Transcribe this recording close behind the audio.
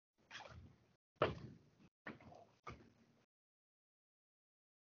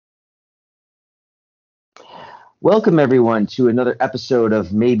Welcome, everyone, to another episode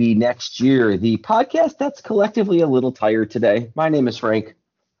of Maybe Next Year, the podcast that's collectively a little tired today. My name is Frank.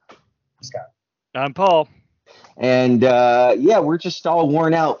 Scott. I'm Paul. And we're just all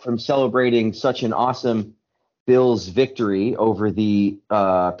worn out from celebrating such an awesome Bills victory over the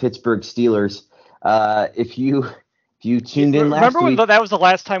Pittsburgh Steelers. If you tuned in last Remember week, when that was the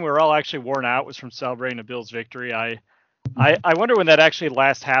last time we were all actually worn out, was from celebrating a Bills victory? I wonder when that actually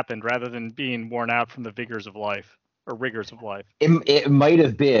last happened, rather than being worn out from the rigors of life. it might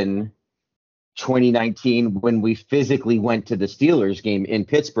have been 2019 when we physically went to the Steelers game in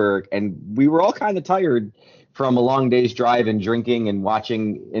Pittsburgh, and we were all kind of tired from a long day's drive and drinking and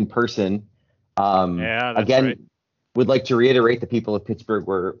watching in person. That's again, right. Would like to reiterate the people of Pittsburgh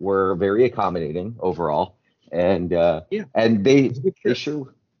were very accommodating overall, and and they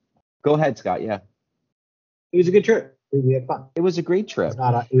sure. Go ahead, Scott. Yeah, it was a good trip. We had fun. It was a great trip.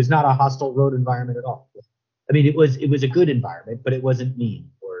 It was not a hostile road environment at all. I mean, it was a good environment, but it wasn't mean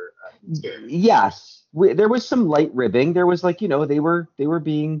or scary. Yes, there was some light ribbing. There was they were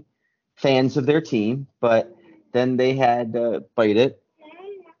being fans of their team, but then they had bite it.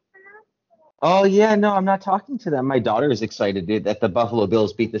 Oh yeah, no, I'm not talking to them. My daughter is excited that the Buffalo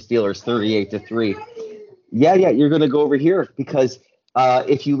Bills beat the Steelers 38-3. Yeah, you're gonna go over here because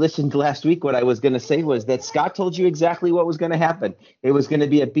if you listened last week, what I was gonna say was that Scott told you exactly what was gonna happen. It was gonna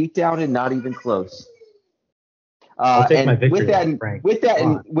be a beatdown and not even close. I'll take my victory with that,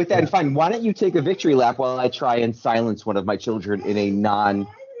 lap, Frank. And fine. Why don't you take a victory lap while I try and silence one of my children in a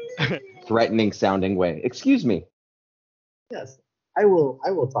non-threatening sounding way? Excuse me. Yes, I will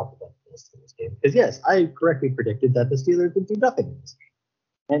talk about this game because yes, I correctly predicted that the Steelers would do nothing in this game,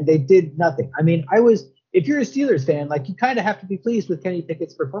 and they did nothing. I mean, if you're a Steelers fan, you kind of have to be pleased with Kenny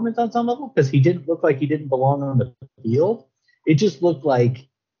Pickett's performance on some level because he didn't look like he didn't belong on the field. It just looked like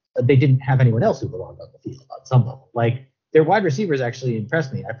they didn't have anyone else who belonged on the field on some level. Their wide receivers actually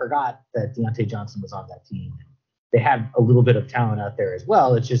impressed me. I forgot that Deontay Johnson was on that team. They have a little bit of talent out there as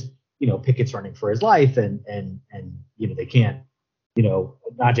well. It's just, Pickett's running for his life and they can't,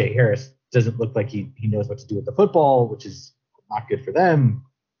 Najee Harris doesn't look like he knows what to do with the football, which is not good for them.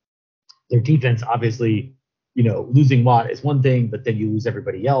 Their defense, obviously, losing Watt is one thing, but then you lose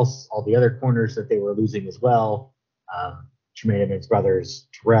everybody else, all the other corners that they were losing as well. Tremaine Edmunds' brothers,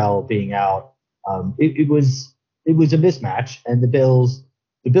 Terrell being out. It was a mismatch, and the Bills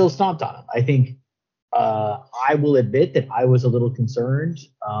stomped on them. I think I will admit that I was a little concerned,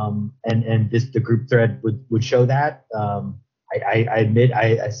 and the group thread would show that. I admit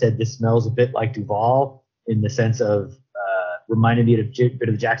I said this smells a bit like Duval in the sense of reminded me of a bit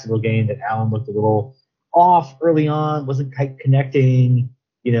of the Jacksonville game that Allen looked a little off early on, wasn't quite connecting.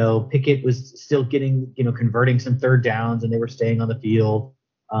 Pickett was still getting, converting some third downs, and they were staying on the field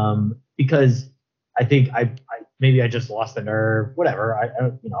because I think maybe I just lost the nerve. Whatever,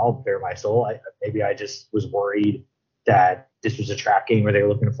 I'll bare my soul. Maybe I just was worried that this was a trap game where they were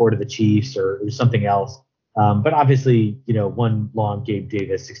looking forward to the Chiefs or it was something else. But obviously, one long Gabe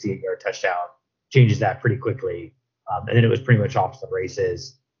Davis 68-yard touchdown changes that pretty quickly, and then it was pretty much off to the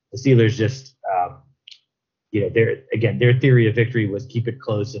races. The Steelers just their theory of victory was keep it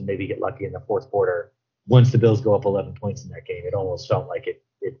close and maybe get lucky in the fourth quarter. Once the Bills go up 11 points in that game, it almost felt like it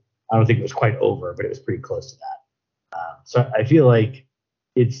I don't think it was quite over, but it was pretty close to that. So I feel like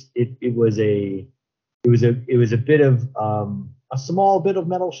it was a bit of a small bit of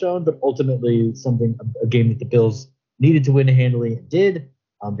metal shown, but ultimately a game that the Bills needed to win handily and did.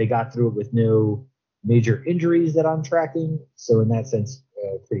 They got through it with no major injuries that I'm tracking. So in that sense,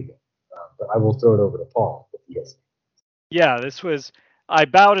 pretty good. But I will throw it over to Paul. Yes. Yeah, I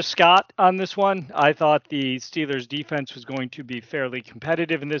bow to Scott on this one. I thought the Steelers defense was going to be fairly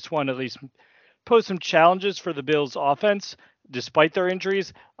competitive in this one, at least pose some challenges for the Bills offense, despite their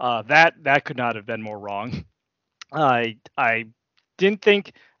injuries. That could not have been more wrong. I didn't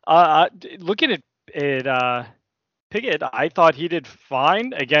think, looking at Pickett, I thought he did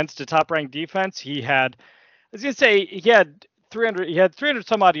fine against a top-ranked defense. He had 300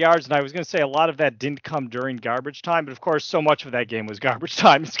 some odd yards, and I was going to say a lot of that didn't come during garbage time, but of course so much of that game was garbage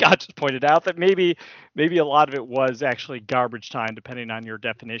time. Scott just pointed out that maybe a lot of it was actually garbage time, depending on your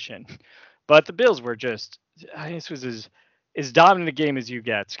definition. But the Bills were just, this was as dominant a game as you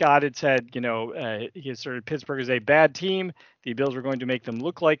get. Scott had said, he asserted Pittsburgh is a bad team. The Bills were going to make them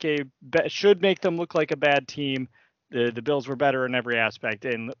look like should make them look like a bad team. The Bills were better in every aspect,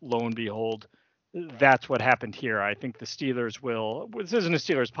 and lo and behold, that's what happened here. I think the Steelers this isn't a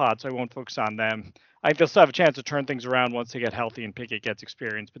Steelers pod, so I won't focus on them. I think they'll still have a chance to turn things around once they get healthy and Pickett gets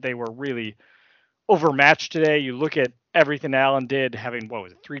experience, but they were really, overmatched today. You look at everything Allen did, having, what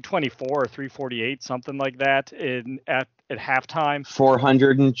was it, 324 or 348, something like that at halftime.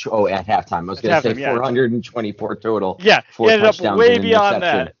 400 at halftime. I was going to say 424 total. Yeah, he ended up way beyond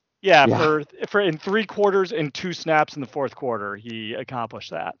that. Yeah, yeah, for in 3 quarters and 2 snaps in the fourth quarter, he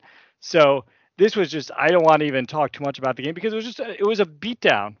accomplished that. So this was just, I don't want to even talk too much about the game because it was a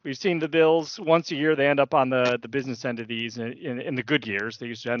beatdown. We've seen the Bills once a year. They end up on the business end of these in the good years. They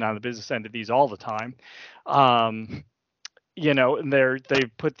used to end on the business end of these all the time. And they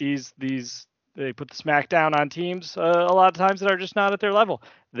put they put the smackdown on teams a lot of times that are just not at their level.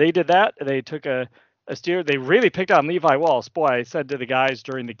 They did that. They took a steer. They really picked on Levi Wallace. Boy, I said to the guys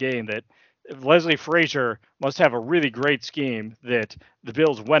during the game that Leslie Frazier must have a really great scheme that the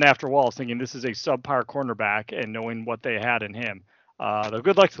Bills went after Wallace thinking this is a subpar cornerback and knowing what they had in him. Though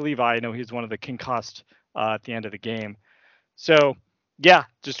good luck to Levi. I know he's one of the concussed at the end of the game. So, yeah,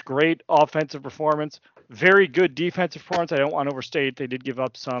 just great offensive performance. Very good defensive performance. I don't want to overstate. They did give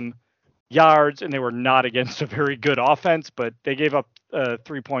up some yards, and they were not against a very good offense, but they gave up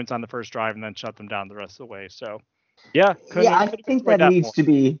 3 points on the first drive and then shut them down the rest of the way. So, yeah. I think that needs to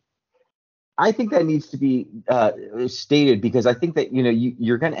be. I think that needs to be stated because I think that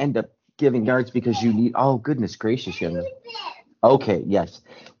you're going to end up giving yards because you need. Oh goodness gracious, young. Okay, yes,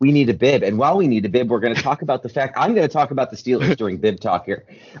 we need a bib, and while we need a bib, we're going to talk about the fact. I'm going to talk about the Steelers during bib talk here.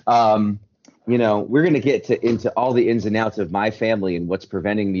 We're going to get into all the ins and outs of my family and what's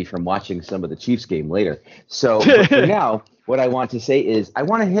preventing me from watching some of the Chiefs game later. So for now, what I want to say is I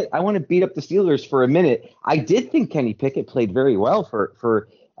want to beat up the Steelers for a minute. I did think Kenny Pickett played very well for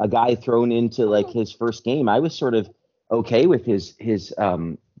a guy thrown into like his first game. I was sort of okay with his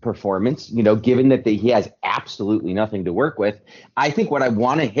performance, given that he has absolutely nothing to work with. I think what I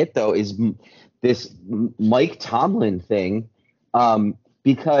want to hit though is this Mike Tomlin thing,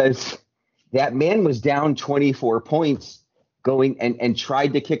 because that man was down 24 points going and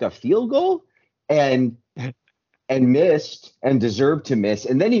tried to kick a field goal and missed and deserved to miss.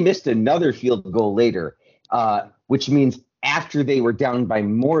 And then he missed another field goal later, which means after they were down by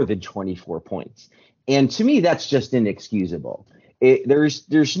more than 24 points. And to me, that's just inexcusable.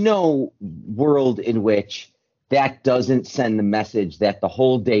 There's no world in which that doesn't send the message that the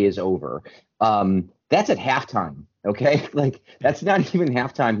whole day is over. That's at halftime. Okay. Like that's not even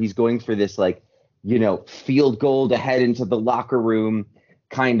halftime. He's going for this, field goal to head into the locker room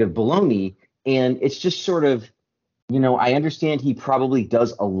kind of baloney. And it's just sort of, I understand he probably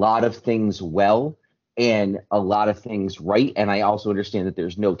does a lot of things well and a lot of things right. And I also understand that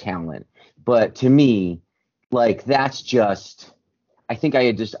there's no talent, but to me, that's just, I think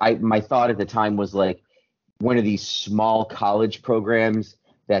my thought at the time was like one of these small college programs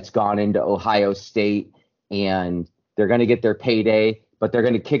that's gone into Ohio State and they're going to get their payday, but they're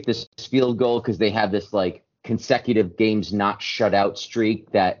going to kick this field goal because they have this consecutive games not shut out streak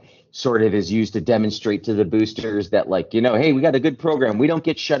that sort of is used to demonstrate to the boosters that hey, we got a good program. We don't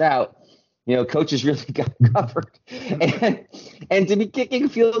get shut out. Coaches really got covered. And to be kicking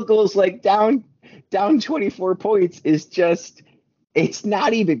field goals down 24 points is just, it's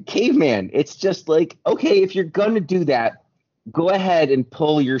not even caveman. It's just okay, if you're going to do that, go ahead and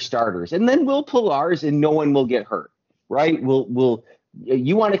pull your starters and then we'll pull ours and no one will get hurt, right?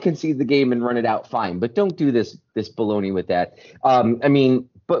 You want to concede the game and run it out, fine, but don't do this baloney with that.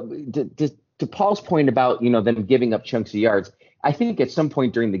 But to Paul's point about, them giving up chunks of yards, I think at some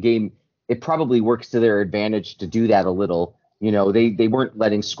point during the game, it probably works to their advantage to do that a little. They weren't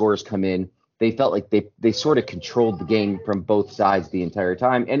letting scores come in. They felt like they sort of controlled the game from both sides the entire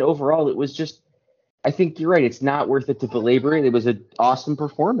time. And overall, it was just, I think you're right. It's not worth it to belabor it. It was an awesome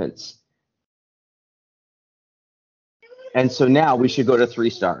performance. And so now we should go to 3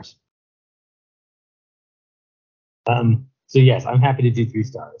 stars. So yes, I'm happy to do 3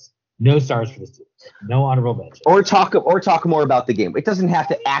 stars. No stars for the Steelers. No honorable mention. Or talk more about the game. It doesn't have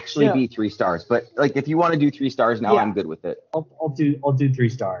to actually be 3 stars, but if you want to do 3 stars now, I'm good with it. I'll do 3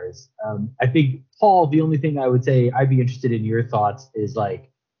 stars. I think, Paul, the only thing I would say I'd be interested in your thoughts is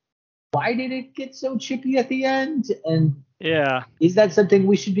why did it get so chippy at the end? And yeah, is that something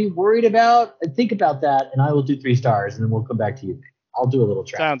we should be worried about? And think about that, and I will do 3 stars, and then we'll come back to you. I'll do a little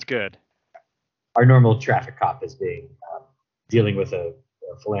traffic. Sounds good. Our normal traffic cop is being dealing with a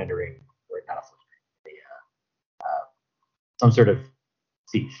philandering, or not a philandering, some sort of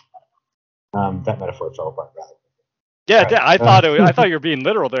thief. That metaphor fell apart rather. Yeah, right. I thought you were being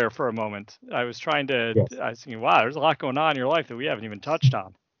literal there for a moment. I was trying to. Yes. I was thinking, wow, there's a lot going on in your life that we haven't even touched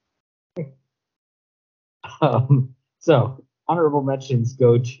on. So honorable mentions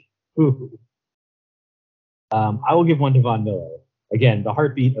go to. I will give one to Von Miller. again, the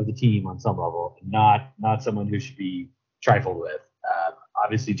heartbeat of the team on some level, not someone who should be trifled with.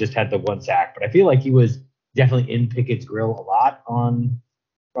 Obviously, just had the one sack, but I feel like he was definitely in Pickett's grill a lot on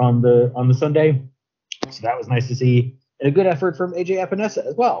the Sunday, so that was nice to see, and a good effort from AJ Epinesa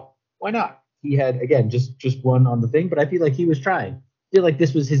as well. Why not? He had, again, just one on the thing, but I feel like he was trying. I feel like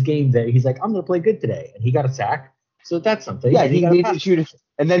this was his game day. He's like, I'm going to play good today, and he got a sack, so that's something. Yeah, he needed to shoot,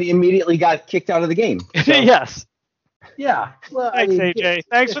 and then he immediately got kicked out of the game. So. Yes. Yeah. Well, thanks, AJ.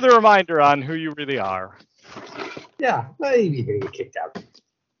 Thanks for the reminder on who you really are. Yeah, maybe you're gonna get kicked out.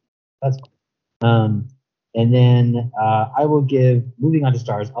 That's fine. And then I will give, moving on to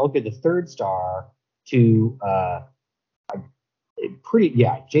stars, I'll give the third star to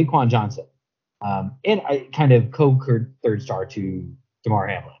Jaquan Johnson. And I kind of third star to DeMar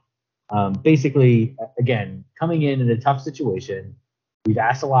Hamlin. Basically, again, coming in a tough situation. We've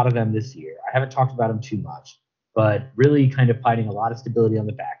asked a lot of them this year. I haven't talked about them too much, but really kind of finding a lot of stability on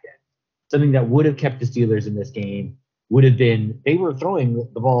the back end. Something that would have kept the Steelers in this game would have been, they were throwing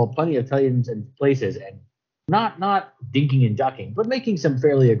the ball plenty of times and places, and not dinking and ducking, but making some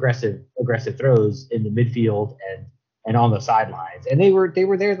fairly aggressive throws in the midfield and on the sidelines. And they were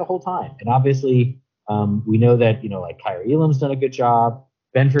there the whole time. And obviously, we know that, like Kyrie Elam's done a good job.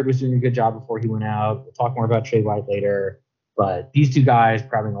 Benford was doing a good job before he went out. We'll talk more about Trey White later. But these two guys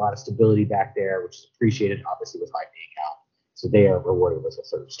providing a lot of stability back there, which is appreciated, obviously, with Hyde being out. So they are rewarded with a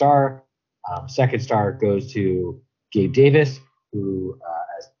third star. Second star goes to Gabe Davis, who,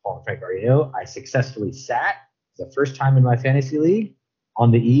 as Paul and Frank already know, I successfully sat the first time in my fantasy league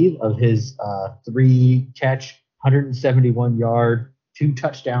on the eve of his 3-catch, 171-yard,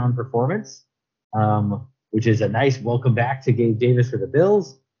 2-touchdown performance, which is a nice welcome back to Gabe Davis for the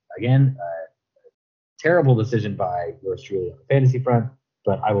Bills. Again, terrible decision by yours truly on the fantasy front,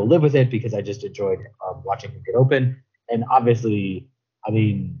 but I will live with it because I just enjoyed watching him get open. And obviously, I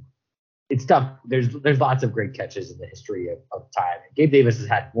mean, it's tough. There's lots of great catches in the history of time. Gabe Davis has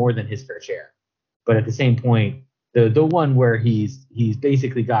had more than his fair share. But at the same point, the one where he's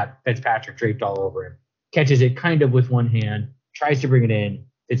basically got Fitzpatrick draped all over him, catches it kind of with one hand, tries to bring it in.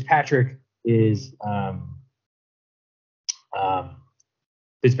 Fitzpatrick is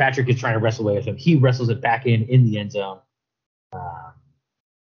trying to wrestle away with him. He wrestles it back in the end zone.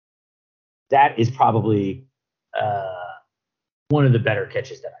 That is probably one of the better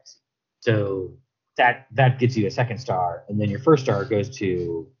catches that I've seen. So that gets you a second star, and then your first star goes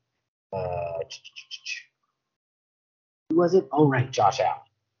to who was it? Oh, right, Josh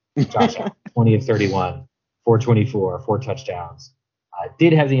Allen. Josh Allen, 20 of 31, 424, 4 touchdowns.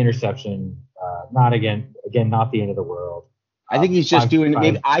 Did have the interception. Not again, not the end of the world. I think he's just doing.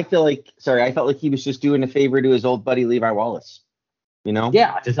 Maybe I felt like he was just doing a favor to his old buddy Levi Wallace.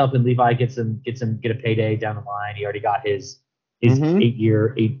 Yeah, just helping Levi get a payday down the line. He already got his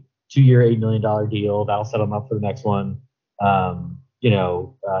 2-year, $8 million deal. That'll set him up for the next one.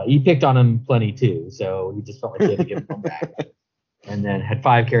 He picked on him plenty too, so he just felt like he had to give him one back. And then had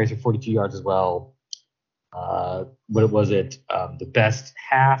 5 carries for 42 yards as well. What was it? The best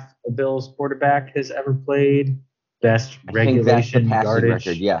half a Bills quarterback has ever played. Best regulation yardage.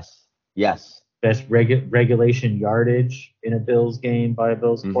 Record. Yes. Best regulation yardage in a Bills game by a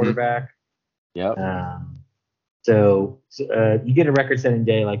Bills quarterback. Yep. So you get a record-setting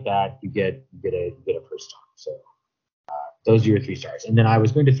day like that, you get a first star. So those are your 3 stars. And then I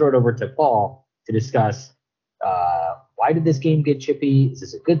was going to throw it over to Paul to discuss why did this game get chippy? Is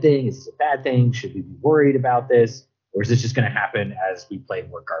this a good thing? Is this a bad thing? Should we be worried about this? Or is this just going to happen as we play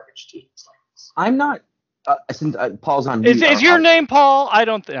more garbage teams like this? I'm not. Since Paul's on mute. Is your name Paul? I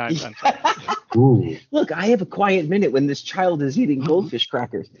don't think. Ooh. Look, I have a quiet minute when this child is eating goldfish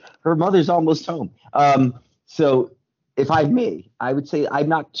crackers. Her mother's almost home. So if I may, I would say I'm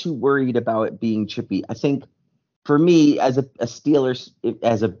not too worried about it being chippy. I think for me, as a Steelers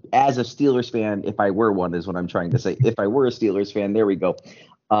fan, if I were one, is what I'm trying to say. If I were a Steelers fan, there we go.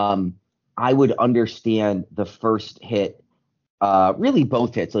 I would understand the first hit, really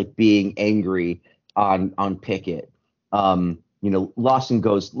both hits, like being angry on Pickett. Lawson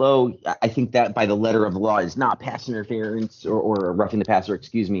goes low. I think that by the letter of the law is not pass interference or roughing the passer,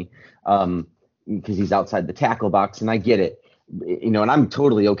 excuse me, because he's outside the tackle box, and I get it. And I'm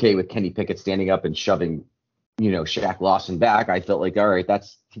totally okay with Kenny Pickett standing up and shoving, Shaq Lawson back. I felt like, all right,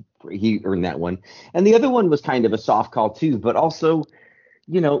 he earned that one. And the other one was kind of a soft call too, but also,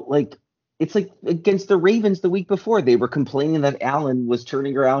 it's like against the Ravens the week before, they were complaining that Allen was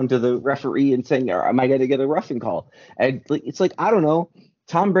turning around to the referee and saying, am I going to get a roughing call? And it's like, I don't know.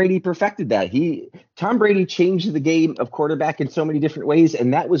 Tom Brady perfected that. Tom Brady changed the game of quarterback in so many different ways,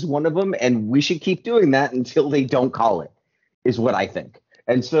 and that was one of them. And we should keep doing that until they don't call it. is what I think.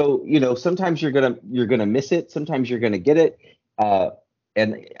 And so, sometimes you're gonna miss it, sometimes you're gonna get it.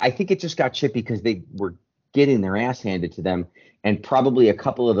 And I think it just got chippy because they were getting their ass handed to them, and probably a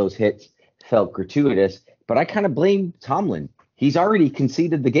couple of those hits felt gratuitous. But I kind of blame Tomlin. He's already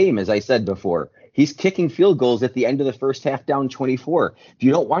conceded the game, as I said before. He's kicking field goals at the end of the first half, down 24. If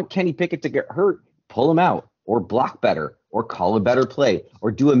you don't want Kenny Pickett to get hurt, pull him out, or block better, or call a better play,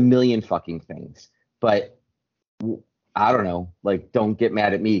 or do a million fucking things. But I don't know, like, don't get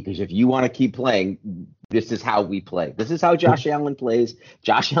mad at me, because if you want to keep playing, this is how we play. This is how Josh Allen plays.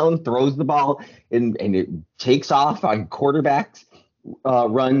 Josh Allen throws the ball and it takes off on quarterbacks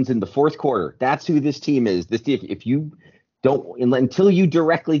runs in the fourth quarter. That's who this team is. This team, if you don't, until you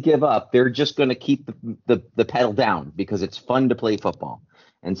directly give up, they're just going to keep the pedal down because it's fun to play football.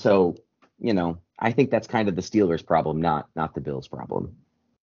 And so, I think that's kind of the Steelers' problem, not the Bills' problem.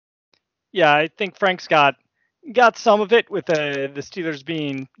 Yeah, I think Frank's got some of it with the Steelers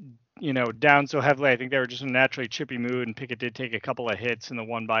being, down so heavily. I think they were just in a naturally chippy mood, and Pickett did take a couple of hits, and the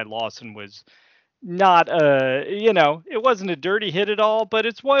one by Lawson was not it wasn't a dirty hit at all, but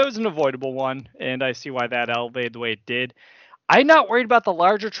it was an avoidable one, and I see why that elevated the way it did. I'm not worried about the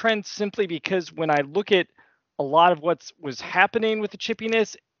larger trend simply because when I look at a lot of what was happening with the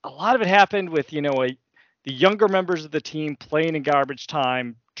chippiness, a lot of it happened with, the younger members of the team playing in garbage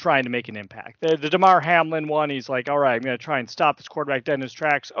time, trying to make an impact. The Damar Hamlin one, he's like, all right, I'm going to try and stop this quarterback dead in his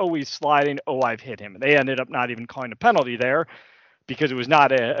tracks. Oh, he's sliding. Oh, I've hit him. And they ended up not even calling a penalty there because it was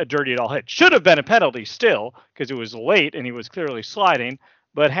not a dirty at all hit. Should have been a penalty still because it was late and he was clearly sliding.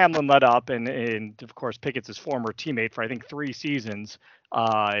 But Hamlin let up, and of course, Pickett's his former teammate for, I think, 3 seasons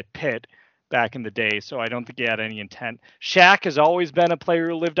at Pitt back in the day, so I don't think he had any intent. Shaq has always been a player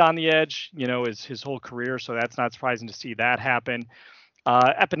who lived on the edge, his whole career, so that's not surprising to see that happen.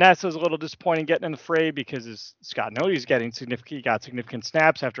 Epinesa is a little disappointing getting in the fray because, as Scott noted, he got significant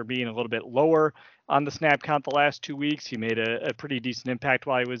snaps after being a little bit lower on the snap count the last 2 weeks. He made a pretty decent impact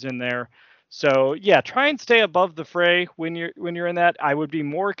while he was in there. So yeah, try and stay above the fray when you're in that. I would be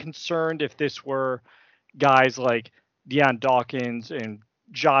more concerned if this were guys like Deion Dawkins and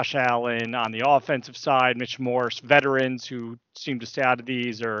Josh Allen on the offensive side, Mitch Morse, veterans who seem to stay out of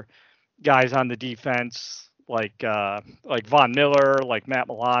these, or guys on the defense like Von Miller, like Matt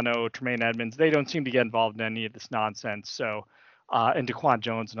Milano, Tremaine Edmonds. They don't seem to get involved in any of this nonsense. So, and DaQuan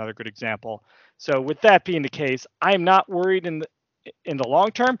Jones, another good example. So with that being the case, I'm not worried in the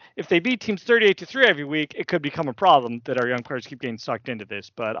long term. If they beat teams 38-3 every week, it could become a problem that our young players keep getting sucked into this.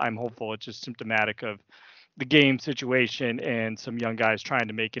 But I'm hopeful it's just symptomatic of the game situation and some young guys trying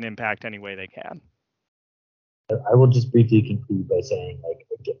to make an impact any way they can. I will just briefly conclude by saying, like,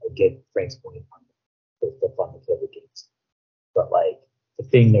 I get Frank's point on the fun of the games, but like the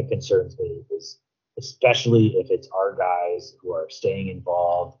thing that concerns me is, especially if it's our guys who are staying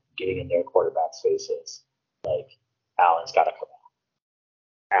involved, getting in their quarterbacks' faces, like Allen's got to come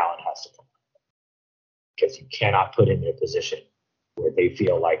out. Allen has to come out because you cannot put in their position where they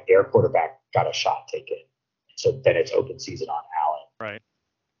feel like their quarterback got a shot taken. So then it's open season on Allen. Right.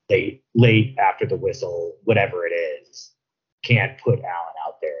 They late after the whistle, whatever it is, can't put Allen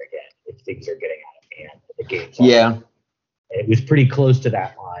out there again if things are getting out of hand. The game's on. Yeah. It was pretty close to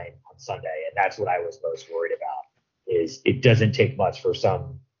that line on Sunday, and that's what I was most worried about. Is it doesn't take much for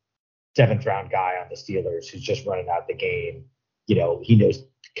some 7th round guy on the Steelers who's just running out the game. He knows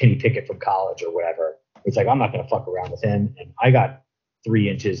Kenny Pickett from college or whatever. It's like, I'm not going to fuck around with him. And I got 3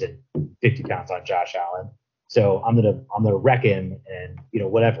 inches and 50 pounds on Josh Allen. So I'm gonna wreck him, and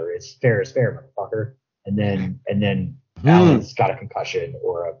whatever. It's fair is fair, motherfucker. And then Allen's got a concussion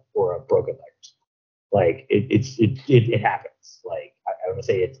or a broken leg. Like it happens. Like I want to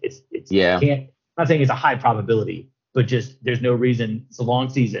say it's yeah. I'm not saying it's a high probability, but just there's no reason. It's a long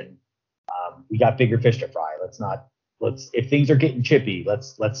season. We got bigger fish to fry. Let's if things are getting chippy,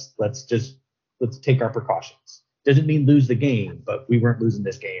 let's take our precautions. Doesn't mean lose the game, but we weren't losing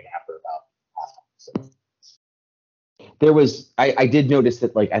this game after about halftime. So. There was, I did notice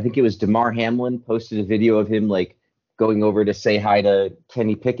that, like, I think it was Damar Hamlin posted a video of him, like, going over to say hi to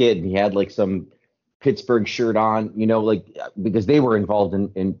Kenny Pickett, and he had, like, some Pittsburgh shirt on, like, because they were involved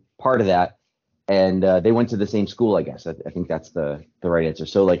in part of that, and they went to the same school, I guess. I think that's the right answer.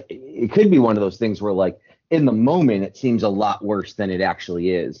 So, like, it could be one of those things where, like, in the moment, it seems a lot worse than it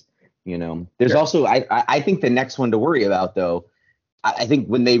actually is, There's also, I think the next one to worry about, though, I think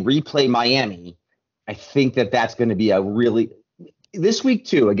when they replay Miami, I think that's going to be a really this week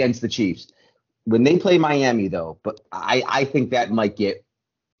too against the Chiefs when they play Miami, though. But I think that might get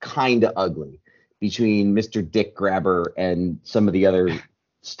kind of ugly between Mr. Dick Grabber and some of the other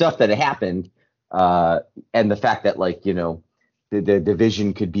stuff that happened, and the fact that, like, the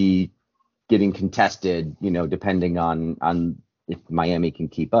division could be getting contested, depending on if Miami can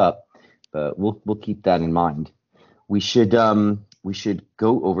keep up. But we'll keep that in mind. We should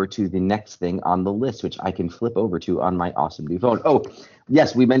go over to the next thing on the list, which I can flip over to on my awesome new phone. Oh,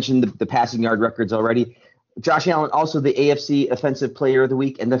 yes, we mentioned the passing yard records already. Josh Allen, also the AFC Offensive Player of the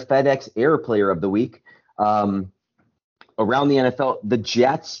Week and the FedEx Air Player of the Week. Around the NFL, the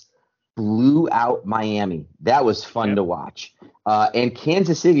Jets blew out Miami. That was fun to watch. And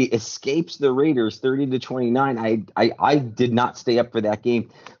Kansas City escapes the Raiders 30-29. I did not stay up for that game.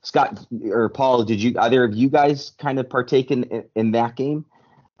 Scott or Paul, did either of you guys kind of partake in that game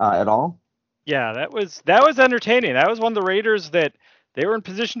at all? Yeah, that was entertaining. That was one of the Raiders that they were in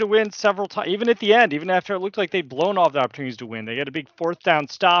position to win several times, even at the end, even after it looked like they'd blown off the opportunities to win. They got a big fourth down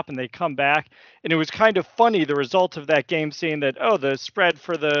stop and they come back. And it was kind of funny, the result of that game, seeing that, the spread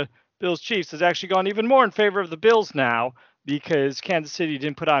for the Bills Chiefs has actually gone even more in favor of the Bills now because Kansas City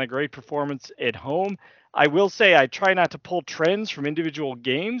didn't put on a great performance at home. I will say I try not to pull trends from individual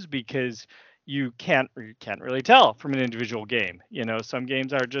games because you can't really tell from an individual game. Some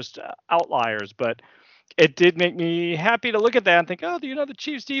games are just outliers, but it did make me happy to look at that and think, the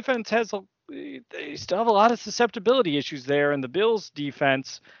Chiefs defense they still have a lot of susceptibility issues there, and the Bills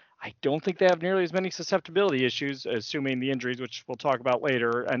defense, I don't think they have nearly as many susceptibility issues, assuming the injuries, which we'll talk about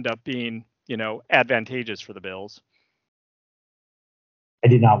later, end up being, advantageous for the Bills. I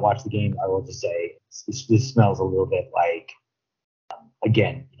did not watch the game. I will just say this smells a little bit like,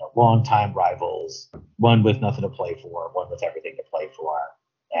 again, longtime rivals, one with nothing to play for, one with everything to play for.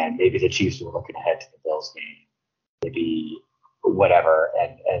 And maybe the Chiefs were looking ahead to the Bills game, maybe whatever.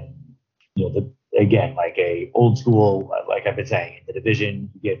 And again, like a old school, like I've been saying, in the division,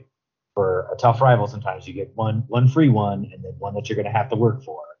 you get, for a tough rival, sometimes you get one free one, and then one that you're going to have to work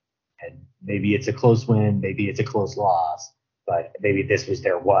for. And maybe it's a close win, maybe it's a close loss, but maybe this was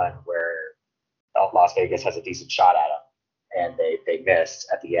their one where Las Vegas has a decent shot at them, and they missed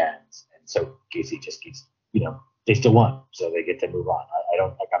at the end. And so KC just keeps, they still won, so they get to move on. I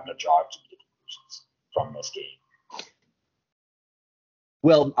don't think I'm going to draw too many conclusions from this game.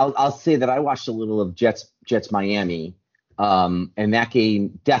 Well, I'll say that I watched a little of Jets Miami, and that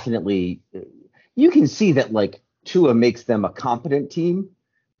game definitely, you can see that like Tua makes them a competent team,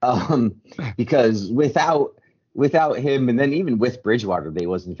 because without him, and then even with Bridgewater, they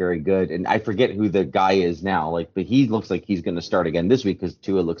wasn't very good. And I forget who the guy is now, but he looks like he's going to start again this week because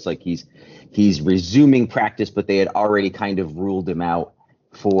Tua looks like he's resuming practice, but they had already kind of ruled him out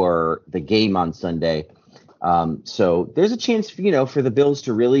for the game on Sunday. So there's a chance, for the Bills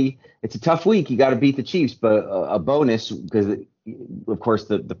to really, it's a tough week. You got to beat the Chiefs, but a bonus, because of course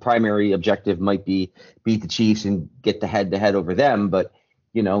the primary objective might be beat the Chiefs and get the head-to-head over them. But,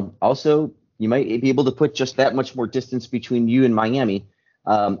 also you might be able to put just that much more distance between you and Miami.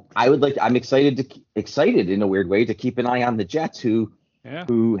 I'm excited in a weird way to keep an eye on the Jets, who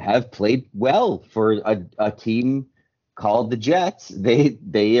have played well for a team called the Jets.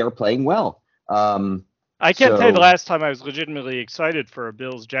 They are playing well. I can't tell you the last time I was legitimately excited for a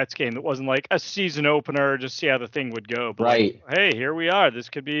Bills-Jets game that wasn't like a season opener, just see how the thing would go. But right. Hey, here we are. This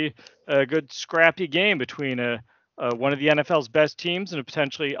could be a good scrappy game between one of the NFL's best teams and a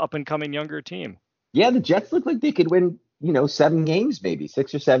potentially up-and-coming younger team. Yeah, the Jets look like they could win, 7 games, maybe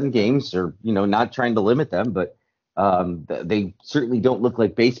 6 or 7 games, or, not trying to limit them, but they certainly don't look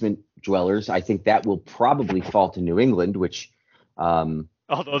like basement dwellers. I think that will probably fall to New England, which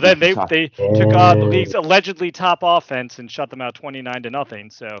although then they took on the league's allegedly top offense and shut them out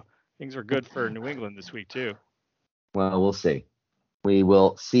 29-0. So things are good for New England this week too. Well, we'll see. We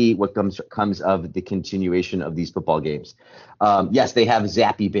will see what comes of the continuation of these football games. Yes, they have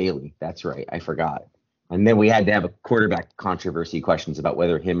Zappy Bailey. That's right. I forgot. And then we had to have a quarterback controversy questions about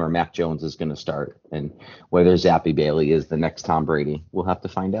whether him or Mac Jones is going to start and whether Zappy Bailey is the next Tom Brady. We'll have to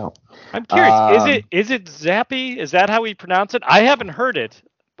find out. I'm curious. Is it Zappy? Is that how we pronounce it? I haven't heard it.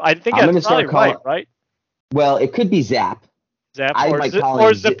 I think that's probably right? Well, it could be Zap. Zap or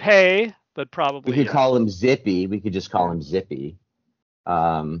Zappay, but probably. We could call him Zippy. We could just call him Zippy.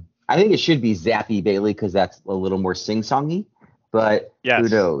 I think it should be Zappy Bailey because that's a little more sing-songy, but who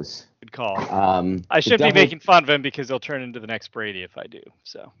knows? Good call. I shouldn't be making fun of him because he'll turn into the next Brady if I do.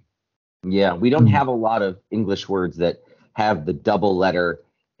 So. Yeah, we don't have a lot of English words that have the double letter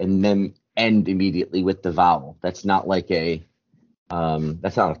and then end immediately with the vowel. That's not like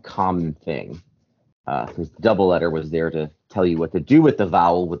that's not a common thing. Because the double letter was there to tell you what to do with the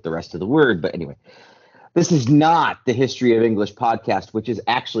vowel with the rest of the word. But anyway. This is not the History of English podcast, which is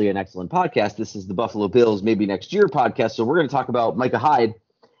actually an excellent podcast. This is the Buffalo Bills Maybe Next Year podcast. So we're going to talk about Micah Hyde.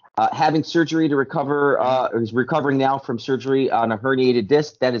 Having surgery to recover, is recovering now from surgery on a herniated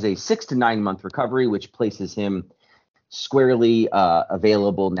disc. That is a 6 to 9 month recovery, which places him squarely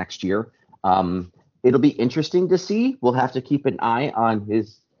available next year. It'll be interesting to see. We'll have to keep an eye on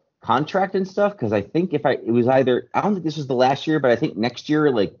his contract and stuff, because I think I don't think this was the last year, but I think next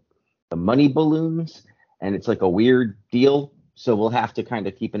year, like, the money balloons and it's like a weird deal. So we'll have to kind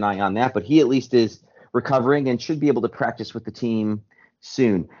of keep an eye on that. But he at least is recovering and should be able to practice with the team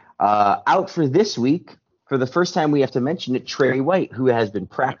soon. Out for this week, for the first time we have to mention it, Trey White, who has been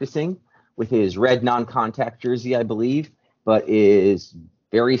practicing with his red non-contact jersey, I believe, but is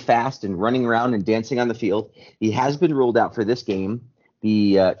very fast and running around and dancing on the field. He has been ruled out for this game.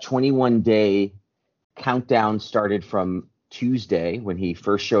 The 21-day countdown started from Tuesday when he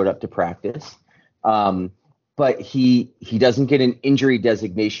first showed up to practice. But he doesn't get an injury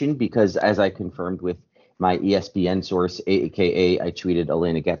designation because, as I confirmed with my ESPN source, aka I tweeted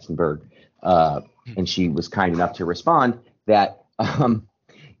Elena Getzenberg, and she was kind enough to respond that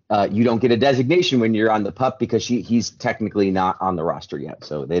you don't get a designation when you're on the PUP because he's technically not on the roster yet.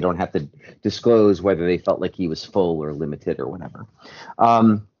 So they don't have to disclose whether they felt like he was full or limited or whatever.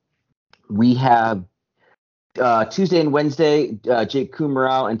 We have Tuesday and Wednesday, Jake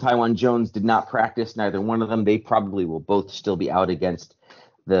Kumarau and Taiwan Jones did not practice. Neither one of them. They probably will both still be out against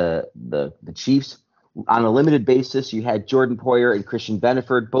the Chiefs. On a limited basis, you had Jordan Poyer and Christian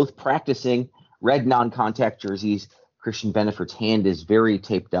Beneford both practicing red non-contact jerseys. Christian Beneford's hand is very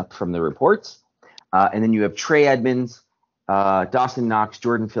taped up from the reports. And then you have Trey Edmonds, Dawson Knox,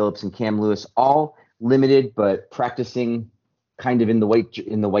 Jordan Phillips, and Cam Lewis, all limited but practicing kind of in the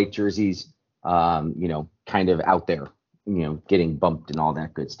white jerseys, kind of out there, getting bumped and all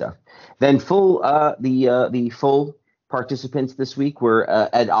that good stuff. Then the full participants this week were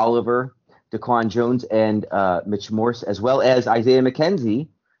Ed Oliver, Daquan Jones, and Mitch Morse, as well as Isaiah McKenzie,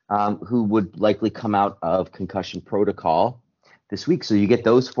 who would likely come out of concussion protocol this week. So you get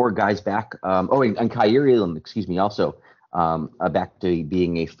those four guys back. And Kyrie Elam, also back to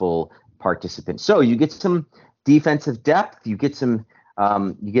being a full participant. So you get some defensive depth. You get some.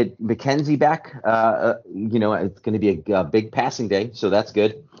 You get McKenzie back. It's going to be a big passing day, so that's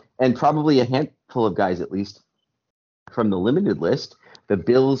good. And probably a handful of guys, at least, from the limited list. The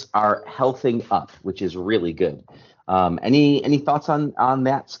Bills are healthing up, which is really good. Any thoughts on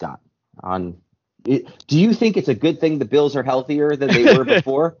that, Scott? Do you think it's a good thing the Bills are healthier than they were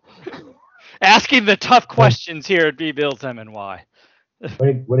before? Asking the tough questions here at B Bills MNY.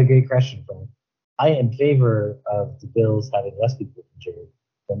 What a great question, Frank. I am in favor of the Bills having less people injured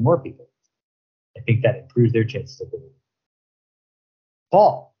than more people. I think that improves their chances of winning.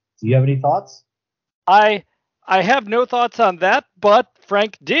 Paul, do you have any thoughts? I have no thoughts on that, but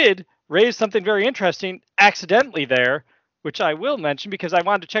Frank did raise something very interesting accidentally there, which I will mention because I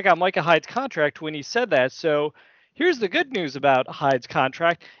wanted to check out Micah Hyde's contract when he said that. So here's the good news about Hyde's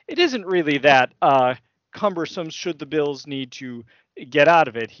contract. It isn't really that cumbersome should the Bills need to get out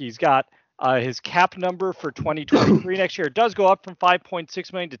of it. He's got his cap number for 2023 next year does go up from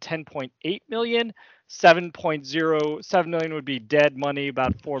 5.6 million to 10.8 million. 7.07 million would be dead money.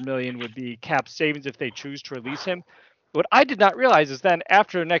 About 4 million would be cap savings if they choose to release him. What I did not realize is then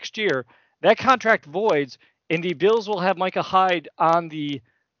after next year, that contract voids and the Bills will have Micah Hyde on the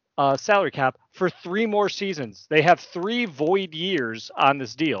salary cap for 3 more seasons. They have 3 void years on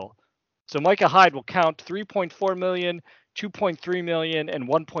this deal. So Micah Hyde will count 3.4 million, 2.3 million, and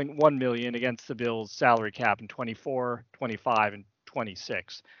 1.1 million against the Bills' salary cap in 24, 25, and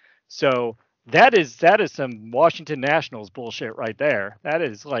 26. So that is some Washington Nationals bullshit right there. That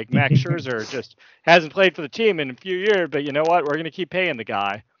is like Max Scherzer just hasn't played for the team in a few years, but you know what? We're going to keep paying the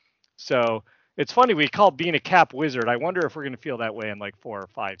guy. So it's funny, we call being a cap wizard. I wonder if we're going to feel that way in like 4 or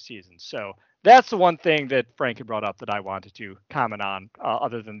 5 seasons. So that's the one thing that Frank had brought up that I wanted to comment on,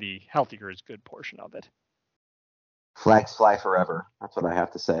 other than the healthier is good portion of it. Flags fly forever. That's what I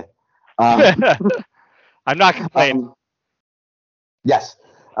have to say. I'm not complaining. Yes.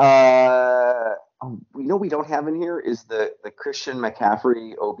 We don't have in here is the Christian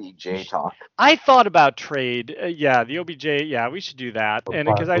McCaffrey OBJ talk. I thought about trade. The OBJ. Yeah, we should do that. And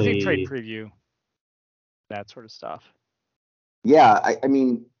because I think trade preview, that sort of stuff. Yeah, I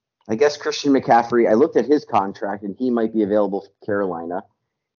mean, I guess Christian McCaffrey, I looked at his contract and he might be available for Carolina.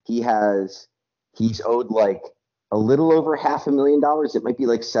 He's owed like a little over $500,000. It might be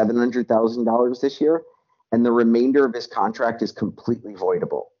like $700,000 this year. And the remainder of his contract is completely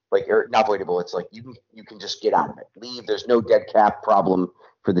voidable. Not voidable. It's like you can just get out of it. Leave. There's no dead cap problem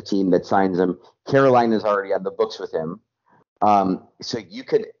for the team that signs him. Carolina's already on the books with him. So you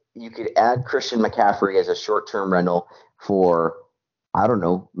could add Christian McCaffrey as a short-term rental for I don't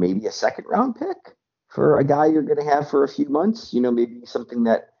know, maybe a second round pick for a guy you're going to have for a few months. Maybe something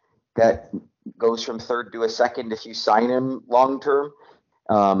that goes from third to a second if you sign him long term.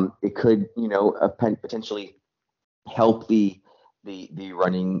 It could, potentially help the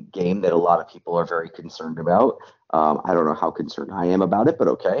running game that a lot of people are very concerned about. I don't know how concerned I am about it, but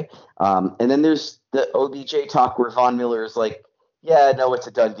okay. And then there's the OBJ talk where Von Miller is like, yeah, no, it's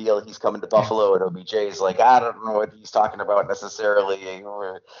a done deal. He's coming to Buffalo, and OBJ is like, I don't know what he's talking about necessarily. And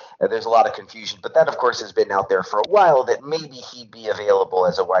there's a lot of confusion. But that, of course, has been out there for a while that maybe he'd be available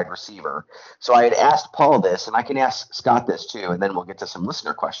as a wide receiver. So I had asked Paul this, and I can ask Scott this too, and then we'll get to some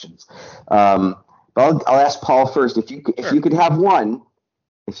listener questions. But I'll ask Paul first. If you could have one,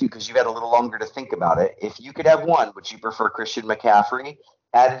 because you've had a little longer to think about it, if you could have one, would you prefer Christian McCaffrey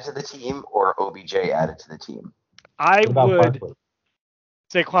added to the team or OBJ added to the team? I would. Barkley?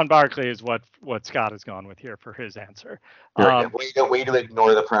 Saquon Barkley is what Scott has gone with here for his answer. Way to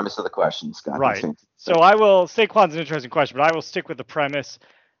ignore the premise of the question, Scott. Right. So Saquon's an interesting question, but I will stick with the premise.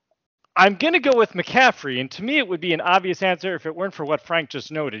 I'm going to go with McCaffrey, and to me it would be an obvious answer if it weren't for what Frank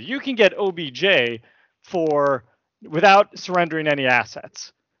just noted. You can get OBJ without surrendering any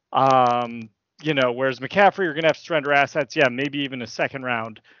assets. Whereas McCaffrey, you're going to have to surrender assets. Yeah, maybe even a second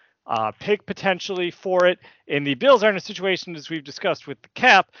round pick potentially for it. And the Bills are in a situation, as we've discussed with the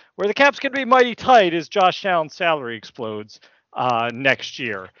cap, where the cap's going to be mighty tight as Josh Allen's salary explodes next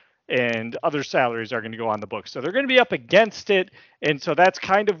year. And other salaries are going to go on the books. So they're going to be up against it. And so that's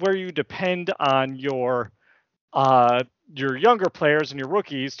kind of where you depend on your younger players and your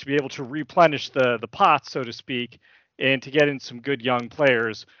rookies to be able to replenish the pot, so to speak, and to get in some good young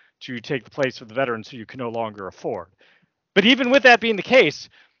players to take the place of the veterans who you can no longer afford. But even with that being the case,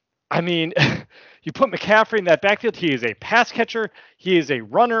 I mean, you put McCaffrey in that backfield. He is a pass catcher. He is a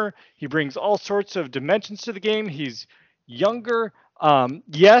runner. He brings all sorts of dimensions to the game. He's younger.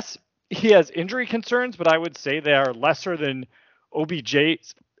 Yes, he has injury concerns, but I would say they are lesser than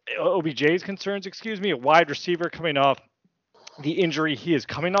OBJ's concerns. A wide receiver coming off the injury he is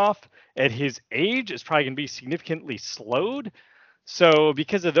coming off at his age is probably going to be significantly slowed. So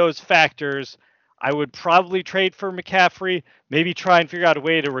because of those factors, I would probably trade for McCaffrey, maybe try and figure out a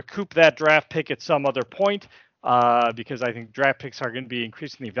way to recoup that draft pick at some other point, because I think draft picks are going to be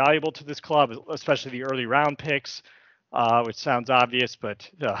increasingly valuable to this club, especially the early round picks, which sounds obvious, but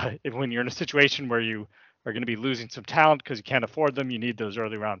when you're in a situation where you are going to be losing some talent because you can't afford them, you need those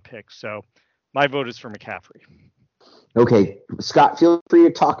early round picks. So my vote is for McCaffrey. Okay, Scott, feel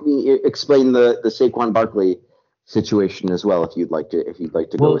free to explain the Saquon Barkley situation as well, if you'd like to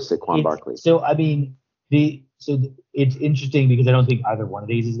go with Saquon Barkley. So I mean, it's interesting because I don't think either one of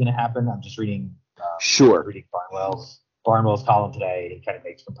these is going to happen. I'm just reading Barnwell's column today. He kind of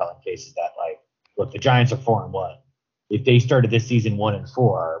makes compelling cases that, like, look, the Giants are 4-1. If they started this season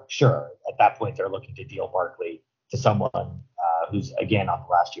 1-4, sure, at that point they're looking to deal Barkley to someone who's again on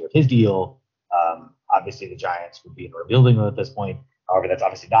the last year of his deal. Obviously, the Giants would be in a rebuilding mode at this point. However, that's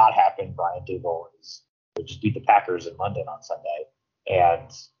obviously not happened. Brian Daboll would just beat the Packers in London on Sunday,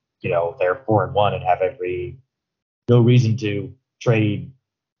 and they're 4-1 and have no reason to trade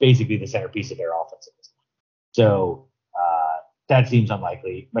basically the centerpiece of their offense at this point. So that seems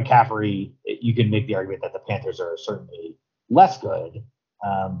unlikely. McCaffrey, you can make the argument that the Panthers are certainly less good,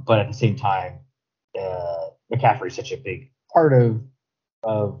 but at the same time, McCaffrey is such a big part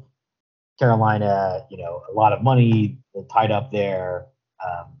of Carolina. A lot of money tied up there.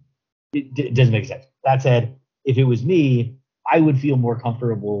 It doesn't make sense. That said, if it was me, I would feel more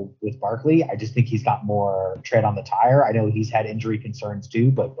comfortable with Barkley. I just think he's got more tread on the tire. I know he's had injury concerns too,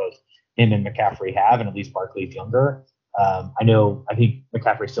 but both him and McCaffrey have, and at least Barkley's younger. I think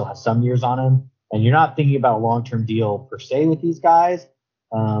McCaffrey still has some years on him, and you're not thinking about a long-term deal per se with these guys.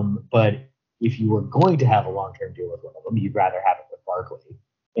 But if you were going to have a long-term deal with one of them, you'd rather have it with Barkley.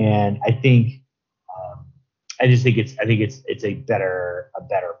 And I think, I think it's a better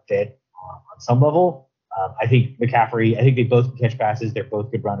fit on some level. I think McCaffrey, they both can catch passes. They're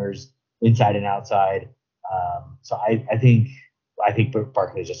both good runners inside and outside. So I think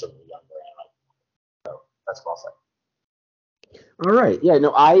Barkley is just a little younger. So that's well said. All right. Yeah,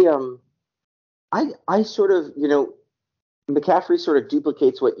 no, I sort of, McCaffrey sort of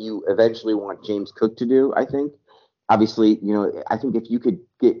duplicates what you eventually want James Cook to do, I think. Obviously, I think if you could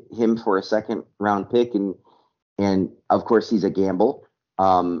get him for a second round pick and of course he's a gamble,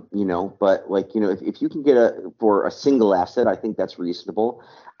 but if you can get for a single asset, I think that's reasonable.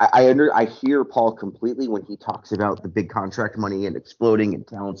 I hear Paul completely when he talks about the big contract money and exploding and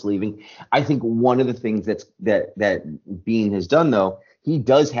talents leaving. I think one of the things that Beane has done, though, he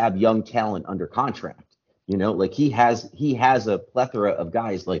does have young talent under contract. Like he has a plethora of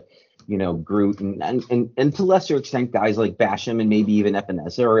guys like, Groot and to lesser extent guys like Basham and maybe even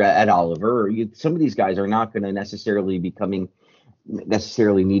Epinesa or Ed Oliver. Some of these guys are not going to necessarily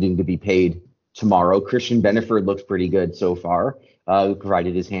needing to be paid tomorrow. Christian Beneford looks pretty good so far,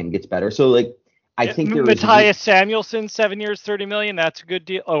 provided his hand gets better. So like, I think there is Matthias Samuelson, 7 years, $30 million. That's a good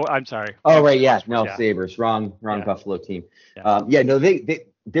deal. Oh, I'm sorry. Oh, right. Yeah. No, Sabres. Wrong Buffalo team. No,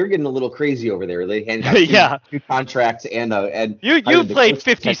 they're getting a little crazy over there. They handed out two contracts and you played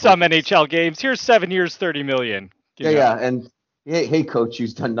 50 some NHL games. Here's 7 years, $30 million. And hey, coach,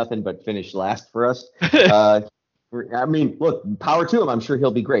 who's done nothing but finish last for us. I mean, look, power to him. I'm sure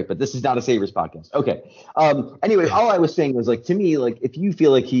he'll be great, but this is not a Sabres podcast. Okay. Anyway, all I was saying was, like, to me, like, if you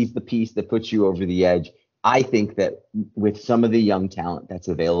feel like he's the piece that puts you over the edge, I think that with some of the young talent that's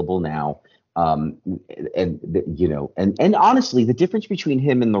available now, and honestly, the difference between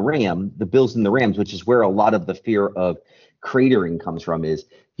him and the Bills and the Rams, which is where a lot of the fear of cratering comes from, is,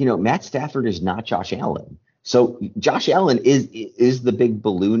 Matt Stafford is not Josh Allen. So Josh Allen is the big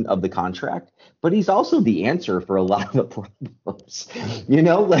balloon of the contract, but he's also the answer for a lot of the problems.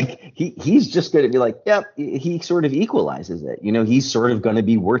 Like he's just going to be like, yep, he sort of equalizes it. He's sort of going to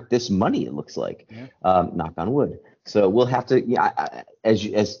be worth this money, it looks like. Knock on wood. So we'll have to,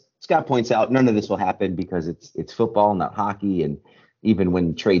 as Scott points out, none of this will happen because it's football, not hockey. And even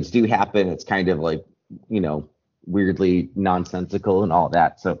when trades do happen, it's kind of like, weirdly nonsensical and all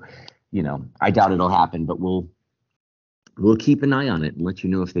that. So, I doubt it'll happen, but we'll keep an eye on it and let you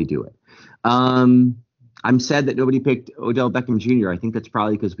know if they do it. I'm sad that nobody picked Odell Beckham Jr. I think that's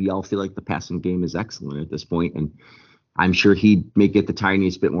probably because we all feel like the passing game is excellent at this point, and I'm sure he may get the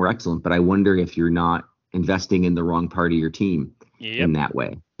tiniest bit more excellent, but I wonder if you're not investing in the wrong part of your team in that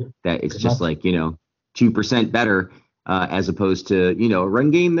way. That it's just like, 2% better as opposed to, a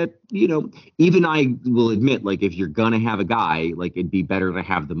run game that, even I will admit, like, if you're going to have a guy, like, it'd be better to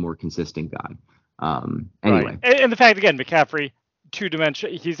have the more consistent guy. Anyway. Right. And the fact, again, McCaffrey,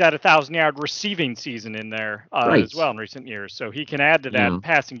 two-dimensional, he's had 1,000-yard receiving season in there as well in recent years. So he can add to that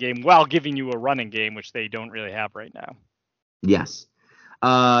passing game while giving you a running game, which they don't really have right now. Yes.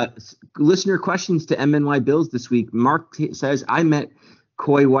 Listener questions to MNY Bills this week. Mark says, I met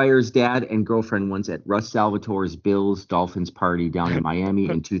Coy Wire's dad and girlfriend once at Russ Salvatore's Bills Dolphins party down in Miami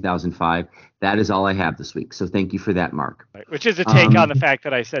in 2005. That is all I have this week. So thank you for that, Mark. Right, which is a take on the fact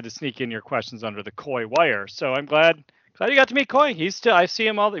that I said to sneak in your questions under the Coy Wire. So I'm glad you got to meet Coy. I see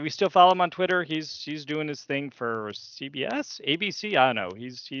him we still follow him on Twitter. He's doing his thing for CBS, ABC. I don't know.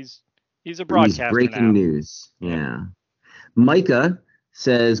 He's a broadcaster. He's breaking news. Yeah. Micah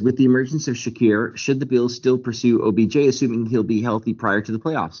says, with the emergence of Shakir, should the Bills still pursue OBJ, assuming he'll be healthy prior to the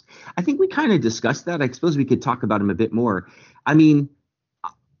playoffs? I think we kind of discussed that. I suppose we could talk about him a bit more. I mean,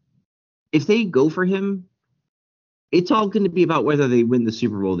 if they go for him, it's all going to be about whether they win the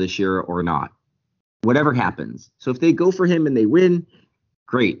Super Bowl this year or not, whatever happens. So if they go for him and they win,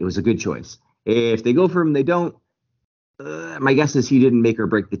 great. It was a good choice. If they go for him, they don't. My guess is he didn't make or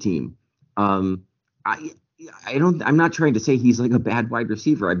break the team. I'm not trying to say he's like a bad wide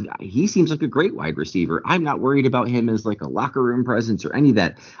receiver. He seems like a great wide receiver. I'm not worried about him as like a locker room presence or any of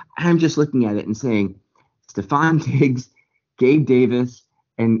that. I'm just looking at it and saying Stephon Diggs, Gabe Davis,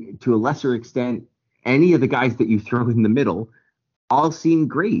 and to a lesser extent, any of the guys that you throw in the middle all seem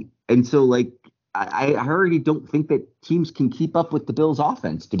great. And so, like, I already don't think that teams can keep up with the Bills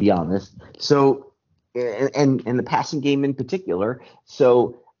offense, to be honest. So, and the passing game in particular.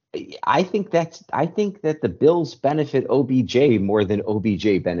 So, I think that the Bills benefit OBJ more than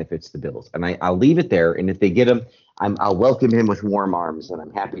OBJ benefits the Bills, and I'll leave it there. And if they get him, I'll welcome him with warm arms, and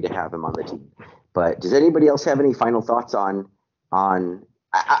I'm happy to have him on the team. But does anybody else have any final thoughts on? And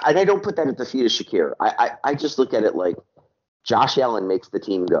I don't put that at the feet of Shakir. I just look at it like Josh Allen makes the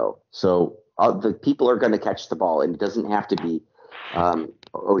team go. So the people are going to catch the ball, and it doesn't have to be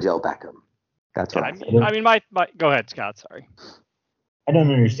Odell Beckham. That's what I mean. My go ahead, Scott. Sorry. I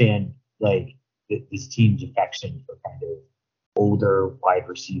don't understand like this team's affection for kind of older wide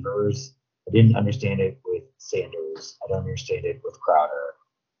receivers. I didn't understand it with Sanders. I don't understand it with Crowder.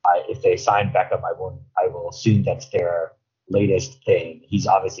 If they sign Beckham, I will assume that's their latest thing. He's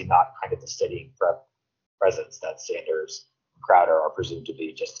obviously not kind of the steadying presence that Sanders and Crowder are presumed to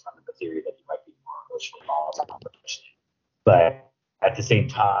be, just under the theory that he might be more emotionally involved. But at the same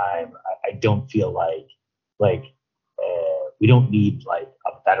time, I don't feel like we don't need like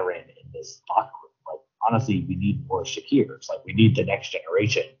a veteran in this locker room. Like, honestly, we need more Shakirs. Like, we need the next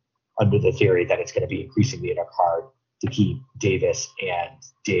generation, under the theory that it's going to be increasingly hard to keep Davis and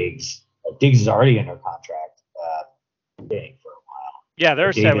Diggs. Diggs is already under contract for a while. Yeah,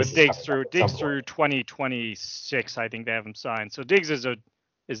 they're set with Davis Diggs through 2026. I think they have him signed. So Diggs is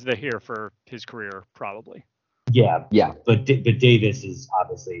the here for his career probably. Yeah, Yeah. But Davis is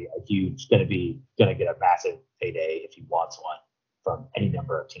obviously going to get a massive payday if he wants one from any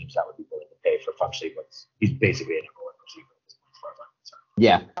number of teams that would be willing to pay for functionally he's basically a number one receiver at this point, as far as I'm concerned.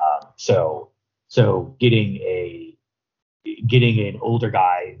 Yeah. So getting an older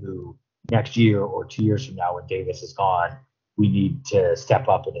guy who next year or 2 years from now when Davis is gone, we need to step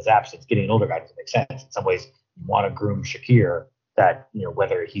up in his absence. Getting an older guy doesn't make sense. In some ways, you want to groom Shakir that,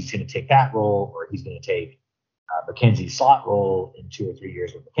 whether he's going to take that role or he's going to take McKenzie's slot role in 2 or 3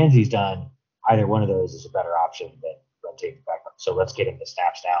 years when McKenzie's done, either one of those is a better option than taking back up. So let's get him the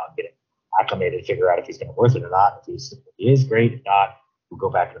snaps now and get him acclimated, figure out if he's going to be worth it or not. If he is, great. If not, we'll go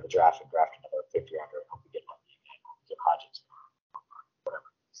back into the draft and draft another 50 rounder and hope we get lucky again. Hope we get Hodgins. Whatever.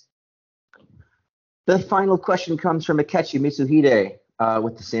 The final question comes from Akechi Mitsuhide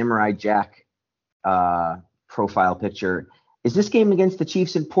with the Samurai Jack profile picture. Is this game against the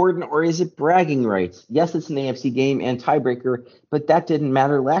Chiefs important, or is it bragging rights? Yes, it's an AFC game and tiebreaker, but that didn't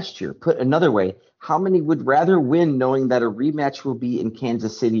matter last year. Put another way, how many would rather win knowing that a rematch will be in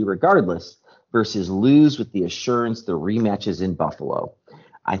Kansas City regardless versus lose with the assurance the rematch is in Buffalo?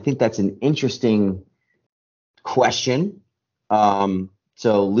 I think that's an interesting question.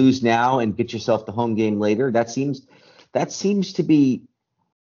 So lose now and get yourself the home game later. That seems to be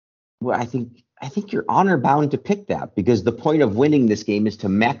well, I think you're honor bound to pick that, because the point of winning this game is to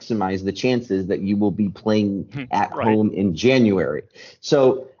maximize the chances that you will be playing at home in January.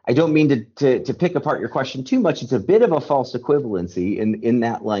 So I don't mean to pick apart your question too much. It's a bit of a false equivalency in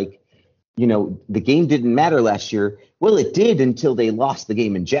that, like, the game didn't matter last year. Well, it did until they lost the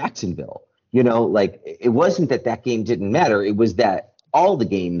game in Jacksonville. Like, it wasn't that game didn't matter. It was that all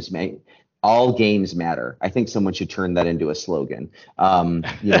games matter. I think someone should turn that into a slogan, and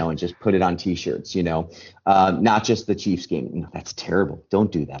just put it on T-shirts, not just the Chiefs game. No, that's terrible.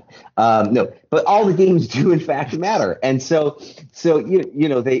 Don't do that. No, but all the games do in fact matter. And so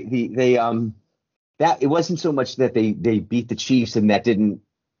they that it wasn't so much that they beat the Chiefs and that didn't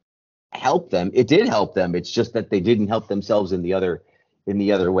help them. It did help them. It's just that they didn't help themselves in the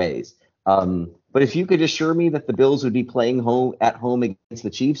other ways. But if you could assure me that the Bills would be playing at home against the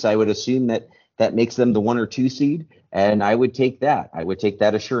Chiefs, I would assume that makes them the 1 or 2 seed, and I would take that. I would take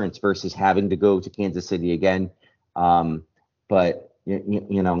that assurance versus having to go to Kansas City again. But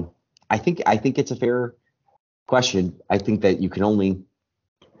I think it's a fair question. I think that you can only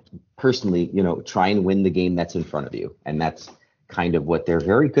personally, try and win the game that's in front of you, and that's kind of what they're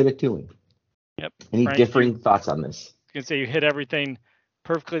very good at doing. Yep. Any differing thoughts on this? I was gonna say you hit everything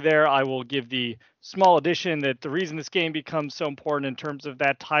perfectly there. I will give the small addition that the reason this game becomes so important in terms of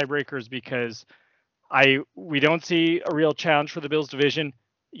that tiebreaker is because we don't see a real challenge for the Bills division.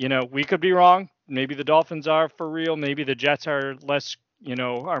 We could be wrong. Maybe the Dolphins are for real. Maybe the Jets are less,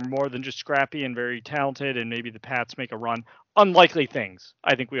 are more than just scrappy and very talented, and maybe the Pats make a run. Unlikely things.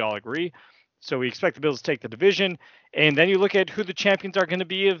 I think we all agree. So we expect the Bills to take the division, and then you look at who the champions are going to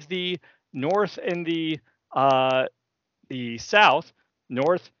be of the North and the South.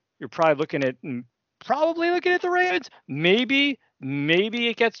 North, you're probably looking at the Ravens. Maybe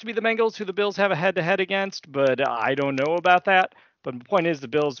it gets to be the Bengals, who the Bills have a head-to-head against, but I don't know about that. But the point is, the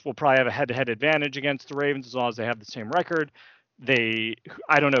Bills will probably have a head-to-head advantage against the Ravens as long as they have the same record.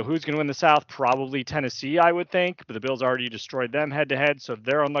 I don't know who's going to win the South. Probably Tennessee, I would think, but the Bills already destroyed them head-to-head, so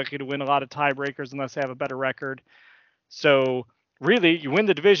they're unlikely to win a lot of tiebreakers unless they have a better record. So really, you win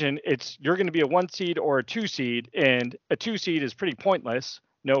the division, you're going to be a 1 seed or a 2 seed, and a 2 seed is pretty pointless.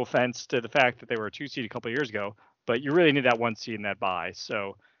 No offense to the fact that they were a 2 seed a couple of years ago, but you really need that 1 seed in that bye.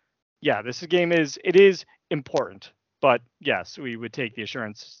 So yeah, this game is important, but yes, we would take the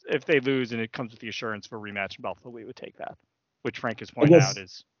assurance. If they lose and it comes with the assurance for rematch in Buffalo, we would take that, which Frank has pointed out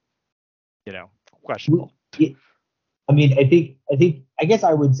is, questionable. I guess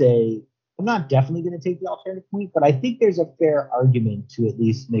I would say I'm not definitely going to take the alternative point, but I think there's a fair argument to at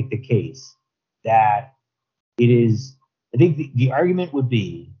least make the case that it is. I think the argument would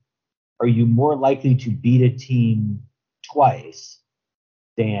be, are you more likely to beat a team twice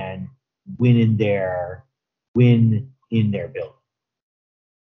than win in their building?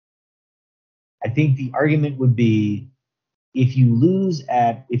 I think the argument would be, if you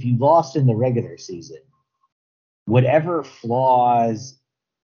lost in the regular season, whatever flaws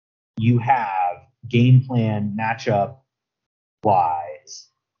you have game plan matchup wise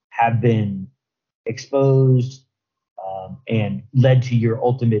have been exposed and led to your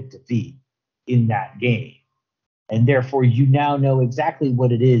ultimate defeat in that game. And therefore you now know exactly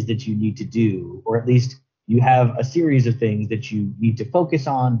what it is that you need to do, or at least you have a series of things that you need to focus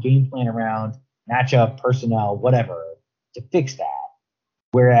on, game plan around, matchup, personnel, whatever, to fix that.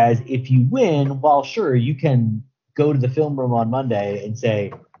 Whereas if you win, well, sure, you can go to the film room on Monday and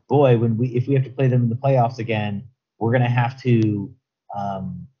say, boy, if we have to play them in the playoffs again, we're gonna have to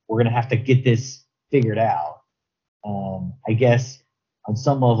get this figured out. I guess on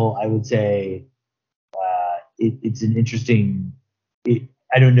some level, I would say it's an interesting.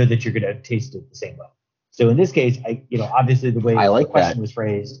 I don't know that you're gonna taste it the same way. So in this case, obviously the way the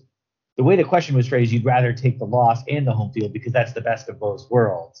question was phrased, you'd rather take the loss and the home field because that's the best of both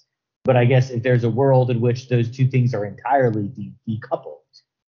worlds. But I guess if there's a world in which those two things are entirely decoupled,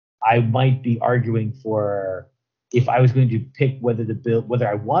 I might be arguing for, if I was going to pick whether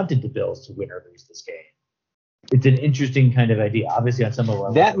I wanted the Bills to win or lose this game. It's an interesting kind of idea. Obviously, on some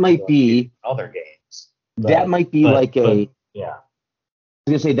level, that might be other games. That might be like a. Yeah. I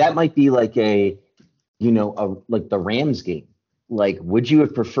was gonna say that might be like a, like the Rams game. Like, would you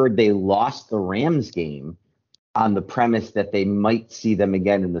have preferred they lost the Rams game on the premise that they might see them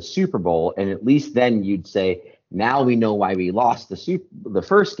again in the Super Bowl, and at least then you'd say, now we know why we lost the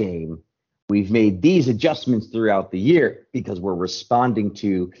first game. We've made these adjustments throughout the year because we're responding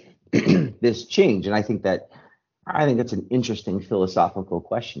to this change. And I think that's an interesting philosophical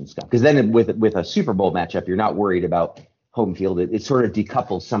question, Scott. Because then with a Super Bowl matchup, you're not worried about home field. It sort of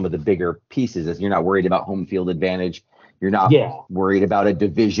decouples some of the bigger pieces, as you're not worried about home field advantage. You're not worried about a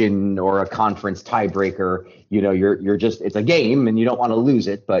division or a conference tiebreaker. You're just, it's a game and you don't want to lose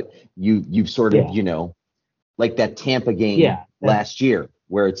it, but you've sort of, like that Tampa game last year,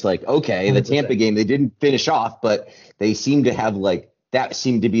 where it's like, okay, 100%. The Tampa game, they didn't finish off, but they seem to have that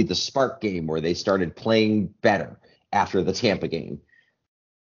seemed to be the spark game where they started playing better after the Tampa game.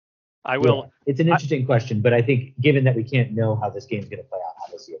 I will. Yeah, it's an interesting question, but I think given that we can't know how this game's going to play out,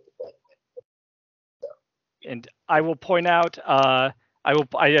 obviously you have to play. And I will point out, I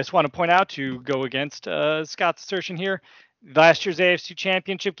just want to point out, to go against Scott's assertion here, last year's AFC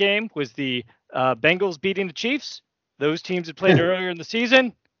Championship game was the Bengals beating the Chiefs. Those teams had played earlier in the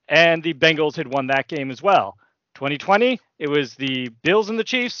season, and the Bengals had won that game as well. 2020, it was the Bills and the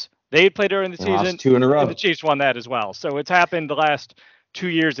Chiefs. They had played earlier in the season. Lost 2 in a row. And the Chiefs won that as well. So it's happened the last 2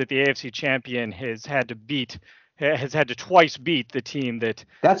 years that the AFC champion has had to twice beat the team that.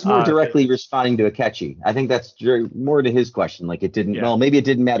 That's more directly responding to Akechi. I think that's more to his question. Like, it didn't. Yeah. Well, maybe it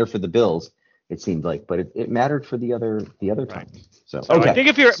didn't matter for the Bills. It seemed like, but it mattered for the other right. Time. So okay. I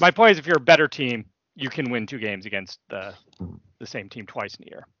think my point is, if you're a better team, you can win 2 games against the same team twice in a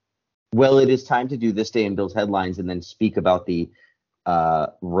year. Well, it is time to do this day in Bills headlines and then speak about the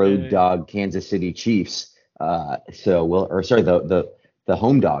road dog Kansas City Chiefs. The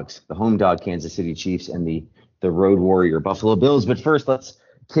home dog Kansas City Chiefs and the road warrior Buffalo Bills. But first, let's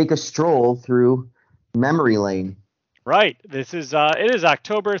take a stroll through memory lane. Right. This is it is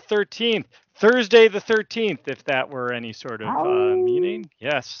October 13th, Thursday the 13th, if that were any sort of meaning.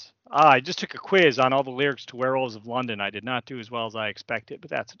 Yes. I just took a quiz on all the lyrics to Werewolves of London. I did not do as well as I expected, but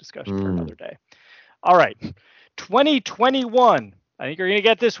that's a discussion for another day. All right. 2021. I think you're going to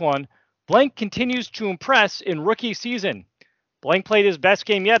get this one. Blank continues to impress in rookie season. Blank played his best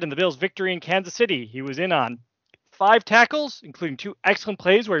game yet in the Bills' victory in Kansas City. He was in on 5 tackles, including 2 excellent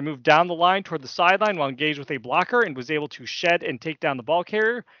plays where he moved down the line toward the sideline while engaged with a blocker and was able to shed and take down the ball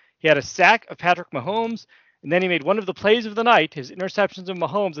carrier. He had a sack of Patrick Mahomes, and then he made one of the plays of the night, his interceptions of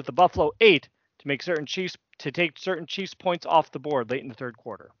Mahomes at the Buffalo 8, to take certain Chiefs points off the board late in the third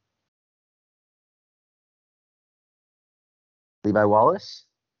quarter. Levi Wallace?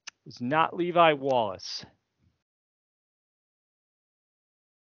 It's not Levi Wallace.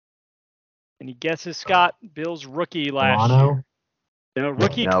 Any guesses, Scott? Bills rookie last year. No,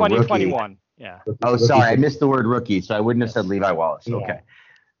 rookie 2021. Rookie. Yeah. Oh, sorry, I missed the word rookie, so I wouldn't have said Levi Wallace. Yeah. Okay.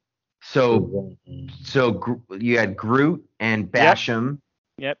 So you had Groot and Basham.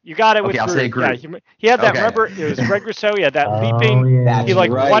 Yep, you got it with Groot. I'll say Groot. Yeah, he had that. Okay. Remember, it was Greg Rousseau. He had that leaping. Yeah. He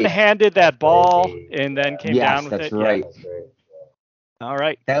one-handed that ball and then came down with it. That's right. Yeah. All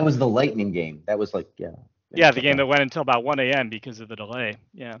right. That was the Lightning game. That was the game that went until about 1 a.m. because of the delay.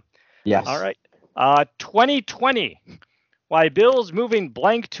 Yeah. Yes. All right. 2020. Why Bills moving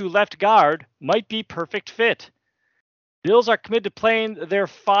Blank to left guard might be perfect fit. Bills are committed to playing their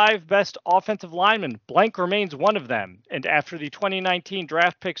 5 best offensive linemen. Blank remains one of them. And after the 2019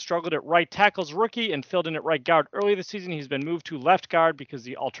 draft pick struggled at right tackle as rookie and filled in at right guard early this season, he's been moved to left guard because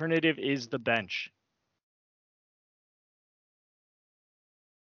the alternative is the bench.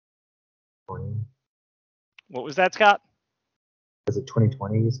 What was that, Scott? Was it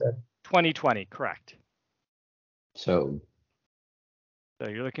 2020 you said? 2020, correct. So So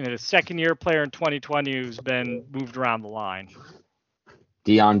you're looking at a second-year player in 2020 who's been moved around the line.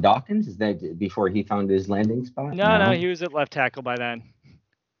 Dion Dawkins, is that before he found his landing spot? No, he was at left tackle by then.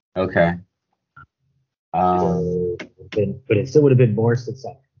 Okay. But it still would have been Morse at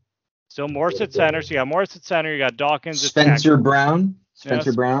center. Still Morse at center. So you got Morse at center. You got Dawkins at Spencer tackle. Brown.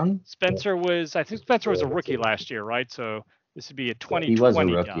 Spencer Brown. I think Spencer was a rookie last year, right? So this would be a 2020 He was a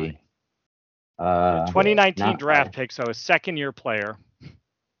rookie. guy. 2019 draft pick, so a second-year player.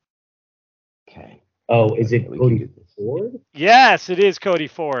 Okay. Oh, is it Cody Ford? Yes, it is Cody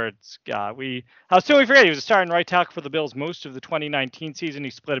Ford. How soon we forget he was a starting right tackle for the Bills most of the 2019 season.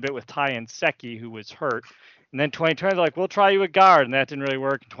 He split a bit with Ty Nsekhe, who was hurt. And then 2020, they're like, we'll try you at guard, and that didn't really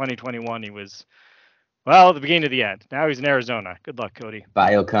work. In 2021, he was, the beginning of the end. Now he's in Arizona. Good luck, Cody.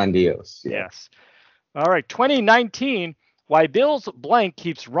 Bio con Dios. Yeah. Yes. All right, 2019, why Bills blank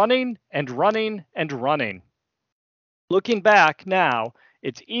keeps running and running and running. Looking back now,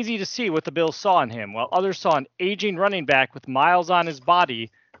 it's easy to see what the Bills saw in him. While others saw an aging running back with miles on his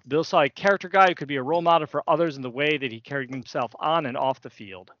body, the Bills saw a character guy who could be a role model for others in the way that he carried himself on and off the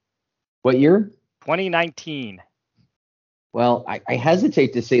field. What year? 2019. Well, I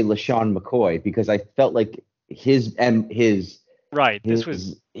hesitate to say LaShawn McCoy because I felt like his right. This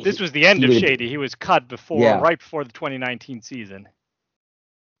was the end of Shady. He was cut right before the 2019 season.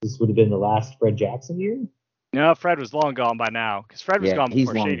 This would have been the last Fred Jackson year? No, Fred was long gone by now because Fred was gone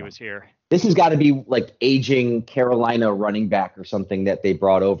before Shady was here. This has got to be like aging Carolina running back or something that they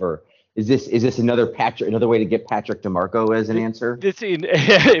brought over. Is this another way to get Patrick DeMarco as an answer?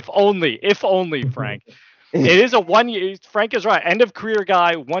 If only, Frank. It is a 1 year. Frank is right. End of career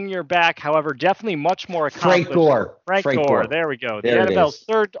guy, 1 year back. However, definitely much more accomplished. Frank Gore. There we go. There the NFL's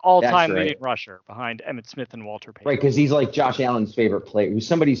third all-time leading right. rusher behind Emmitt Smith and Walter Payton. Right, because he's like Josh Allen's favorite player. He was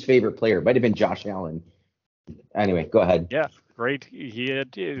somebody's favorite player. Might have been Josh Allen. Anyway, go ahead. Yeah, great. He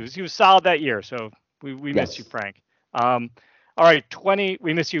was solid that year. So we miss you, Frank. All right, 20.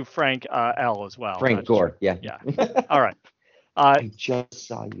 We miss you, Frank L. as well. Frank Gore. Yeah. All right. I just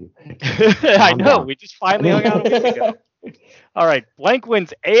saw you. I know. We just finally hung out a week ago. All right. Blank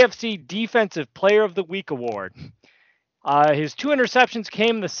wins AFC Defensive Player of the Week award. His 2 interceptions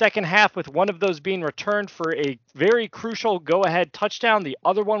came in the second half, with one of those being returned for a very crucial go-ahead touchdown. The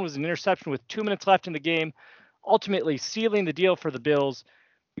other one was an interception with 2 minutes left in the game, ultimately sealing the deal for the Bills.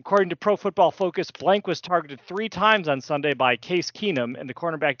 According to Pro Football Focus, Blank was targeted 3 times on Sunday by Case Keenum, and the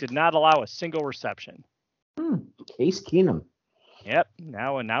cornerback did not allow a single reception. Case Keenum. Yep,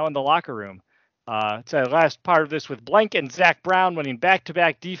 now in the locker room. It's the last part of this with Blank and Zach Brown winning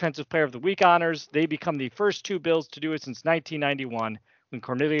back-to-back Defensive Player of the Week honors. They become the first 2 Bills to do it since 1991, when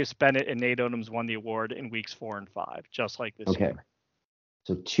Cornelius Bennett and Nate Odoms won the award in weeks 4 and 5, just like this year.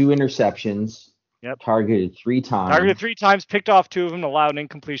 So 2 interceptions. Yep. Targeted 3 times. Picked off 2 of them, allowed an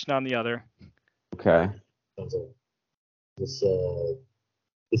incompletion on the other. Okay. Is this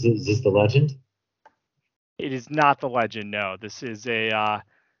the legend? It is not the legend. No, this is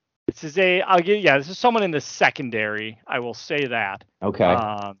this is someone in the secondary. I will say that. Okay.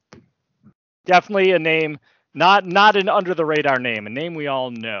 Definitely a name, not an under the radar name, a name we all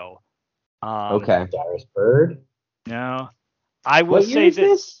know. Okay. Jairus Byrd? No. I will say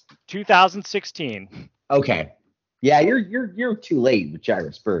this 2016. Okay. Yeah, you're too late with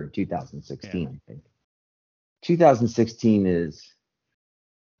Jairus Byrd, 2016, I think. 2016 is.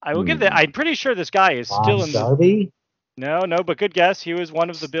 I will give that. I'm pretty sure this guy is still in Darby? No, but good guess. He was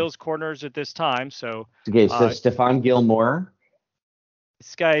one of the Bills' corners at this time. So Stephon Gilmore.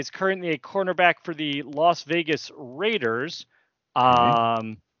 This guy is currently a cornerback for the Las Vegas Raiders.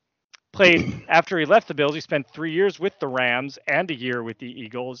 Played after he left the Bills. He spent 3 years with the Rams and a year with the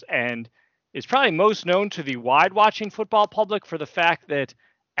Eagles, and is probably most known to the wide-watching football public for the fact that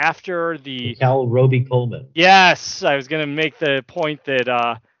after the Cal Roby Coleman. Yes, I was going to make the point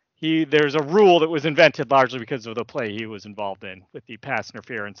that there's a rule that was invented largely because of the play he was involved in with the pass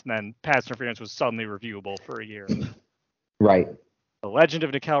interference, and then pass interference was suddenly reviewable for a year. Right. The legend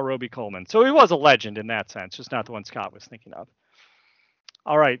of Nickel Roby Coleman. So he was a legend in that sense, just not the one Scott was thinking of.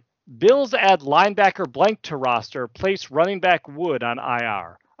 All right. Bills add linebacker Blank to roster, place running back Wood on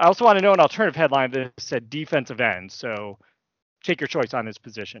IR. I also want to know an alternative headline that said defensive end, so take your choice on this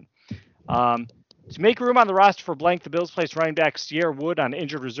position. To make room on the roster for Blank, the Bills placed running back Sierra Wood on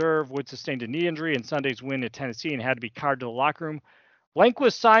injured reserve. Wood sustained a knee injury in Sunday's win at Tennessee and had to be carted to the locker room. Blank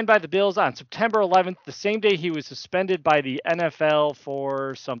was signed by the Bills on September 11th, the same day he was suspended by the NFL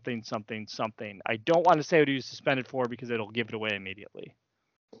for something. I don't want to say what he was suspended for because it'll give it away immediately.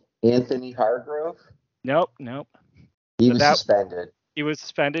 Anthony Hargrove? Nope. He was suspended. He was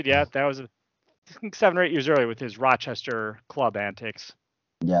suspended, yeah. That was, I think, 7 or 8 years earlier with his Rochester club antics.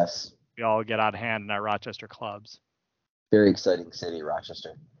 Yes. We all get out of hand in our Rochester clubs. Very exciting city,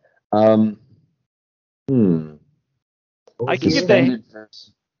 Rochester. Hmm. I can give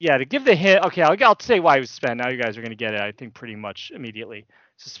to give the hint. Okay, I'll say why he was suspended. Now you guys are going to get it, I think, pretty much immediately.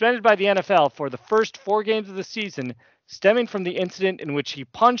 Suspended by the NFL for the first 4 games of the season, stemming from the incident in which he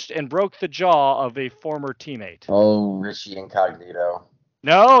punched and broke the jaw of a former teamate. Oh, Richie Incognito.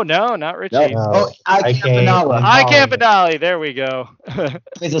 No, not Richie. No. I Campanale. There we go.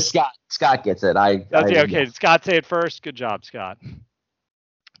 It's a Scott. Scott gets it. Okay. Did Scott say it first? Good job, Scott.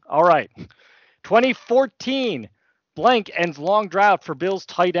 All right. 2014. Blank ends long drought for Bills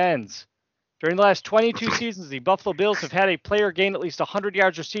tight ends. During the last 22 seasons, the Buffalo Bills have had a player gain at least 100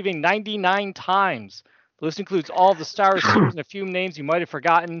 yards receiving 99 times. The list includes all of the star receivers and a few names you might have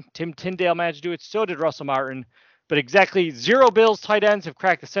forgotten. Tim Tyndale managed to do it. So did Russell Martin. But exactly 0 Bills tight ends have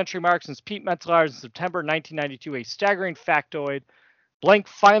cracked the century mark since Pete Metzelaars in September 1992, a staggering factoid. Blank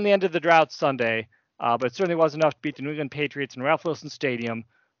finally ended the drought Sunday, but it certainly wasn't enough to beat the New England Patriots in Ralph Wilson Stadium.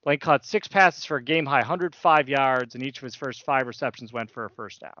 Blank caught 6 passes for a game-high 105 yards, and each of his first 5 receptions went for a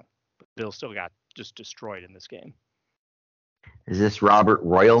first down. But Bill still got just destroyed in this game. Is this Robert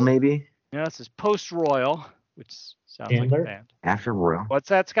Royal, maybe? Yeah, this is post-Royal, which sounds Chandler? like a band. After Royal. What's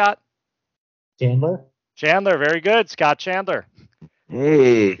that, Scott? Chandler, very good. Scott Chandler.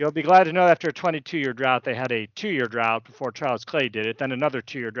 Hey. You'll be glad to know after a 22-year drought, they had a 2-year drought before Charles Clay did it, then another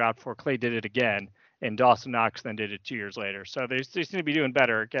 2-year drought before Clay did it again, and Dawson Knox then did it 2 years later. So they seem to be doing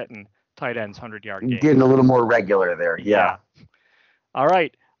better at getting tight ends 100-yard games. Getting a little more regular there, yeah. All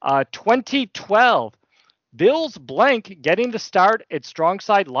right, 2012. Bills blank getting the start at strong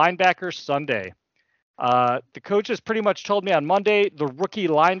side linebacker Sunday. The coaches pretty much told me on Monday, the rookie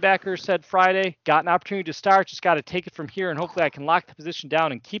linebacker said Friday, got an opportunity to start, just got to take it from here, and hopefully I can lock the position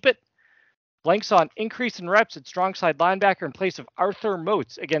down and keep it. Blank saw an increase in reps at strong side linebacker in place of Arthur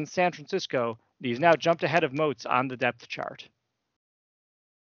Moats against San Francisco. He's now jumped ahead of Moats on the depth chart.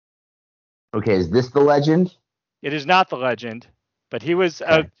 Okay, is this the legend? It is not the legend, but he was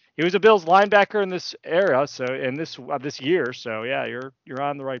a Bills linebacker in this era, so in this year. So yeah, you're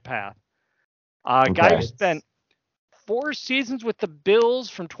on the right path. Guy who spent 4 seasons with the Bills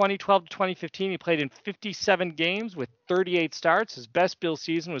from 2012 to 2015. He played in 57 games with 38 starts. His best Bills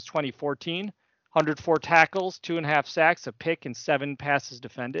season was 2014. 104 tackles, 2.5 sacks, a pick, and 7 passes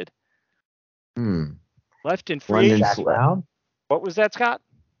defended. Left in free agency. Zach Brown? What was that, Scott?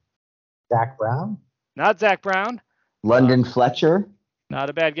 Zach Brown? Not Zach Brown. London Fletcher? Not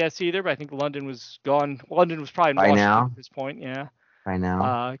a bad guess either, but I think London was gone. London was probably in By Washington now. at this point, yeah. By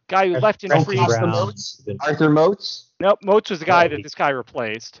now. Guy who left in free agency. Arthur Moats? Nope, Moats was the guy that this guy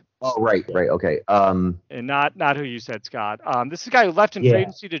replaced. Oh, right, okay. And not who you said, Scott. This is a guy who left in free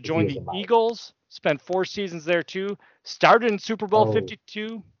agency to join the Eagles. Spent 4 seasons there too. Started in Super Bowl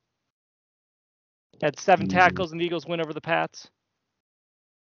 52. Had 7 tackles in the Eagles win over the Pats.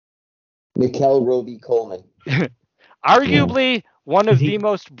 Mikel Roby-Coleman. Arguably one of the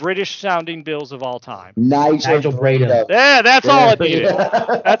most British-sounding Bills of all time. Nigel Bradham. Yeah, that's all it needed.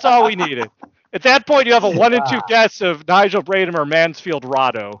 That's all we needed. At that point, you have a 1 and 2 guess of Nigel Bradham or Mansfield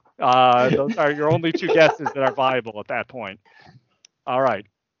Rado. Those are your only 2 guesses that are viable at that point. All right.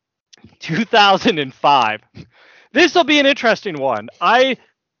 2005. This will be an interesting one. I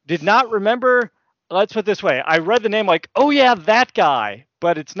did not remember. Let's put it this way. I read the name like, oh, yeah, that guy.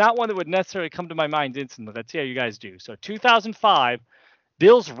 But it's not one that would necessarily come to my mind instantly. Let's see how you guys do. So 2005,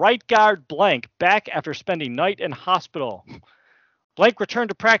 Bills right guard blank back after spending night in hospital. Blank returned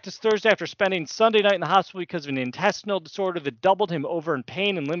to practice Thursday after spending Sunday night in the hospital because of an intestinal disorder that doubled him over in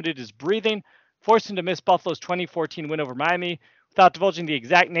pain and limited his breathing, forced him to miss Buffalo's 2014 win over Miami. Without divulging the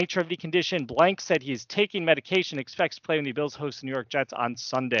exact nature of the condition, Blank said he is taking medication and expects to play when the Bills host the New York Jets on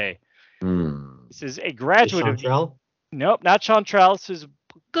Sunday. This is a graduate of... Nope, not Chantrell. This is a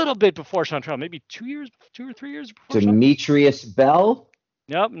little bit before Chantrell, maybe 2 or 3 years before. Demetrius Bell?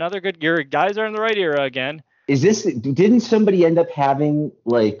 Nope, another good. Your guys are in the right era again. Didn't somebody end up having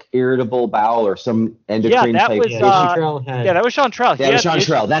like irritable bowel or some endocrine type issue? That was Chantrell. That was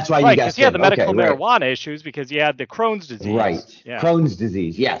Chantrell. That's why you guessed he had the medical marijuana issues because he had the Crohn's disease. Right. Yeah. Crohn's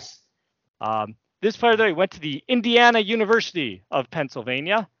disease, yes. This player, though, he went to the Indiana University of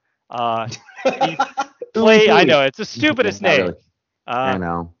Pennsylvania. I know, it's the stupidest name. Really. I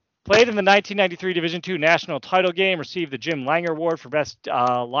know. Played in the 1993 Division II National Title Game, received the Jim Langer Award for Best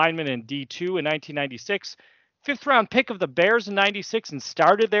Lineman in D2 in 1996. 5th round pick of the Bears in 96 and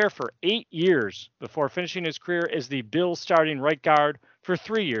started there for 8 years before finishing his career as the Bills starting right guard for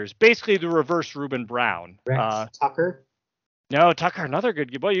 3 years. Basically the reverse Reuben Brown. Tucker? No, Tucker, another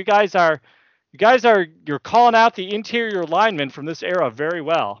good boy. You guys are You're calling out the interior linemen from this era very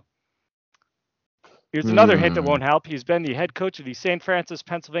well. Here's another hint that won't help. He's been the head coach of the St. Francis,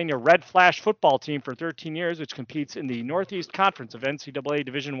 Pennsylvania Red Flash football team for 13 years, which competes in the Northeast Conference of NCAA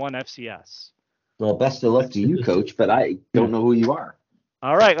Division I FCS. Well, best of luck to you, Coach, but I don't know who you are.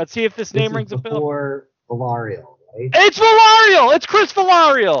 All right, let's see if this name rings a bell. Before Villarreal, right? It's Villarreal! It's Chris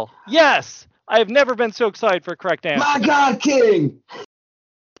Villarreal! Yes! I have never been so excited for a correct answer. My God, King!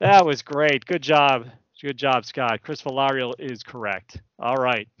 That was great. Good job. Good job, Scott. Chris Villarreal is correct. All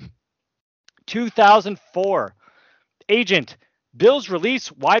right. 2004. Agent. Bills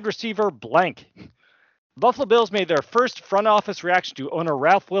release wide receiver blank. Buffalo Bills made their first front office reaction to owner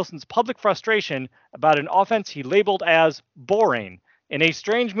Ralph Wilson's public frustration about an offense he labeled as boring. In a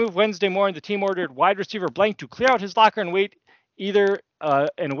strange move Wednesday morning, the team ordered wide receiver blank to clear out his locker and wait either a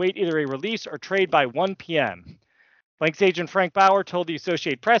release or trade by 1 p.m. Blank's agent Frank Bauer told the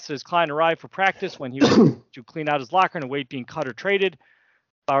Associated Press that his client arrived for practice when he was to clean out his locker and await being cut or traded.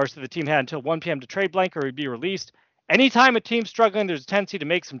 Bauer said the team had until 1 p.m. to trade blank or he'd be released. Anytime a team's struggling, there's a tendency to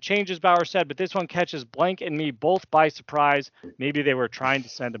make some changes, Bauer said, but this one catches blank and me both by surprise. Maybe they were trying to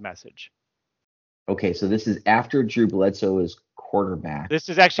send a message. Okay, so this is after Drew Bledsoe is quarterback. This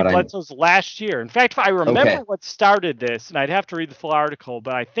is actually Bledsoe's last year. In fact, I remember what started this, and I'd have to read the full article,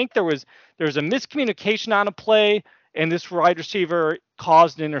 but I think there was a miscommunication on a play, and this wide receiver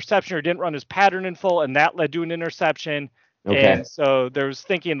caused an interception or didn't run his pattern in full, and that led to an interception. Okay. And so there was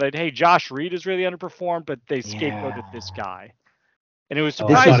thinking that, hey, Josh Reed has really underperformed, but they scapegoated this guy. And it was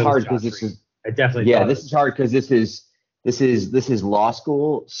surprising. This is hard because this is this is hard because this is law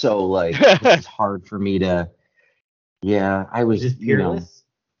school, so like this is hard for me to. Yeah, I was Peerless.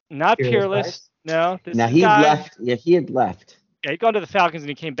 Not Peerless. No. Now he left. Yeah, he had left. Yeah, he'd gone to the Falcons and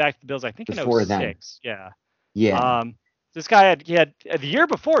he came back to the Bills. I think before in 06. Then. Yeah. Yeah. This guy had the year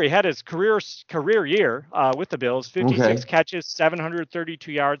before he had his career year with the Bills. 56 catches,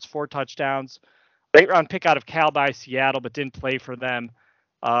 732 yards, 4 touchdowns. Late round pick out of Cal by Seattle, but didn't play for them.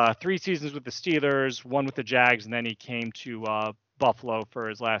 3 seasons with the Steelers, 1 with the Jags, and then he came to Buffalo for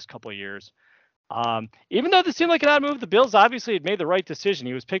his last couple of years. Even though this seemed like an odd move, the Bills obviously had made the right decision.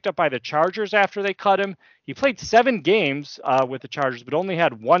 He was picked up by the Chargers after they cut him. He played 7 games with the Chargers, but only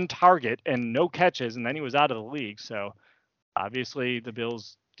had 1 target and no catches, and then he was out of the league. So obviously the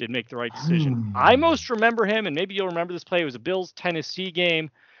Bills did make the right decision. I most remember him, and maybe you'll remember this play. It was a Bills-Tennessee game.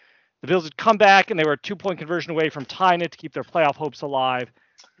 The Bills had come back, and they were a 2-point conversion away from tying it to keep their playoff hopes alive.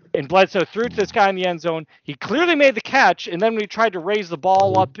 And Bledsoe threw it to this guy in the end zone. He clearly made the catch, and then when he tried to raise the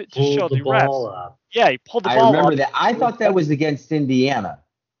ball up to show the refs. Yeah, he pulled the ball up. I remember that. I thought that was against Indiana.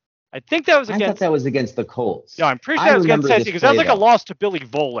 I think that was against. I thought that was against the Colts. No, I'm pretty sure that was against Tennessee because that was like a loss to Billy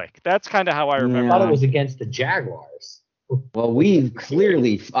Volick. That's kind of how I remember. I thought it was against the Jaguars. Well, we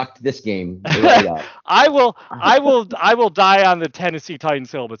clearly fucked this game right up. I will die on the Tennessee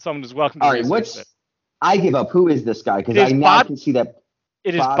Titans hill, but someone is welcome to. All right, I give up. Who is this guy? Because I now can see that.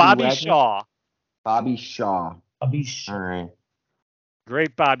 It is Bobby Shaw. Bobby Shaw. Bobby Shaw. All right.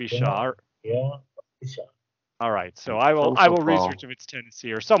 Great Bobby Shaw. Yeah. Bobby Shaw. All right. So I will research if it's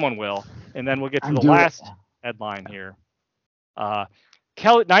Tennessee or someone will, and then we'll get to the last headline here.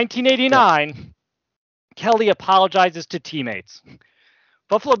 Kelly, 1989. Kelly apologizes to teammates.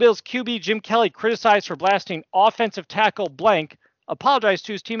 Buffalo Bills QB Jim Kelly, criticized for blasting offensive tackle blank, apologized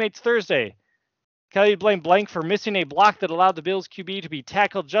to his teammates Thursday. Kelly blamed blank for missing a block that allowed the Bills QB to be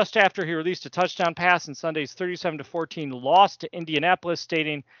tackled just after he released a touchdown pass in Sunday's 37-14 loss to Indianapolis,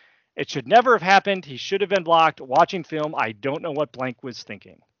 stating, "It should never have happened. He should have been blocked. Watching film, I don't know what blank was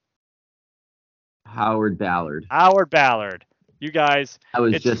thinking." Howard Ballard. You guys. That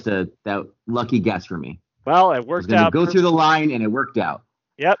was just that lucky guess for me. Well, it worked out. Go through the line, and it worked out.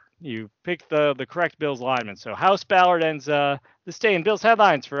 Yep, you picked the correct Bills lineman. So House Ballard ends this day in Bills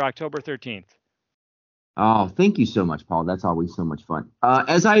headlines for October 13th. Oh, thank you so much, Paul. That's always so much fun.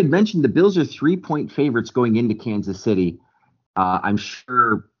 As I had mentioned, the Bills are 3-point favorites going into Kansas City. I'm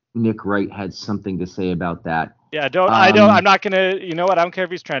sure Nick Wright had something to say about that. Yeah, I'm not gonna. You know what? I don't care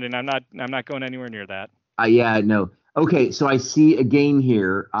if he's trending. I'm not going anywhere near that. Yeah, no. Okay, so I see a game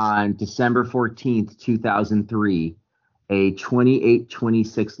here on December 14th, 2003, a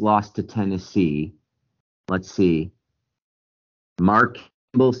 28-26 loss to Tennessee. Let's see. Mark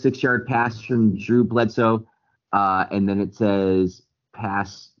Campbell, 6-yard pass from Drew Bledsoe, and then it says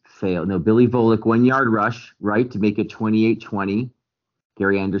pass fail. No, Billy Volick, 1-yard rush, right, to make it 28-20.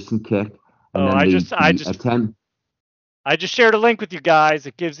 Gary Anderson kick. And I just shared a link with you guys.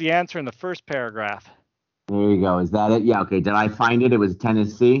 It gives the answer in the first paragraph. There you go. Is that it? Yeah, okay. Did I find it? It was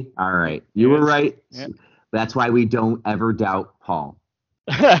Tennessee? All right. You were right. Yep. That's why we don't ever doubt Paul.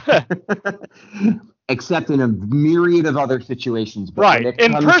 Except in a myriad of other situations. But right.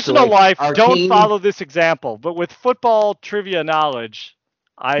 In personal life, don't follow this example. But with football trivia knowledge,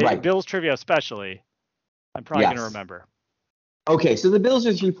 Bills trivia especially, I'm probably going to remember. Okay, so the Bills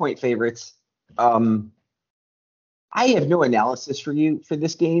are 3-point favorites. I have no analysis for you for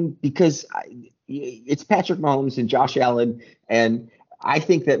this game because it's Patrick Mahomes and Josh Allen, and I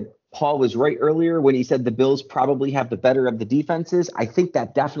think that Paul was right earlier when he said the Bills probably have the better of the defenses. I think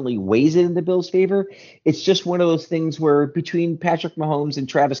that definitely weighs in the Bills' favor. It's just one of those things where between Patrick Mahomes and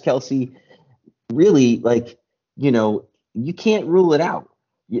Travis Kelce, really, you can't rule it out.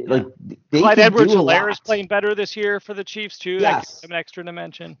 Like Clyde Edwards-Helaire is playing better this year for the Chiefs too. Yes. That gives them an extra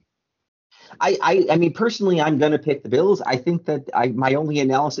dimension. I mean, personally, I'm going to pick the Bills. I think that my only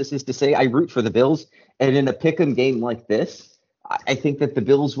analysis is to say I root for the Bills. And in a pick'em game like this, I think that the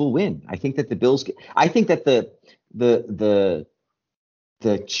Bills will win. I think that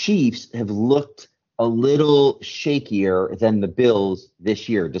the Chiefs have looked a little shakier than the Bills this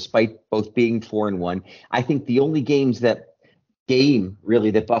year, despite both being 4-1. I think the only game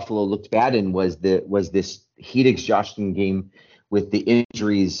really that Buffalo looked bad in was this heat exhaustion game with the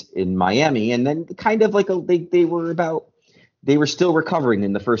injuries in Miami, and then kind of like they were still recovering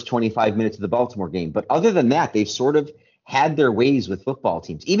in the first 25 minutes of the Baltimore game. But other than that, they've sort of had their ways with football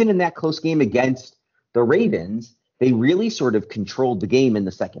teams. Even in that close game against the Ravens, they really sort of controlled the game in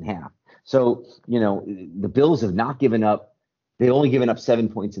the second half. So, the Bills have not given up. They've only given up 7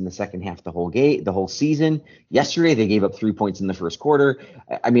 points in the second half the whole season. Yesterday, they gave up 3 points in the first quarter.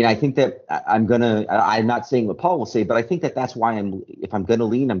 I mean, I think that I'm not saying what Paul will say, but I think that that's why if I'm going to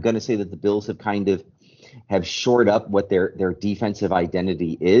lean, I'm going to say that the Bills have shored up what their defensive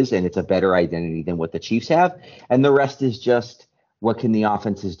identity is, and it's a better identity than what the Chiefs have. And the rest is just what can the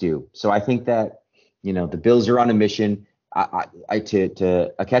offenses do. So I think that, the Bills are on a mission.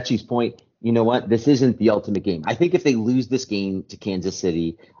 To Akechi's point, you know what? This isn't the ultimate game. I think if they lose this game to Kansas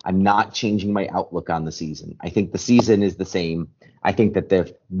City, I'm not changing my outlook on the season. I think the season is the same. I think that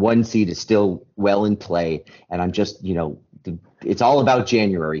the 1 seed is still well in play. And I'm just, it's all about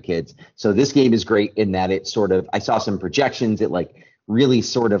January, kids. So this game is great in that it sort of, I saw some projections. It really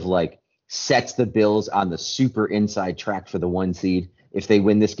sort of sets the Bills on the super inside track for the 1 seed if they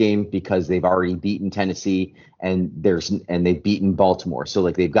win this game, because they've already beaten Tennessee and they've beaten Baltimore. So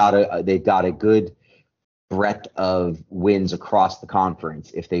they've got a good breadth of wins across the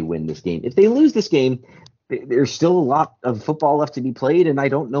conference if they win this game. If they lose this game, there's still a lot of football left to be played, and I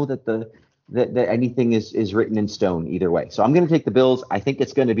don't know that that anything is written in stone either way. So I'm going to take the Bills. I think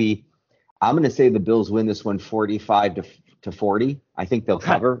it's going to be. I'm going to say the Bills win this one 45-40. I think they'll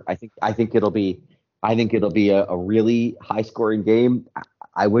cover. I think it'll be a really high scoring game.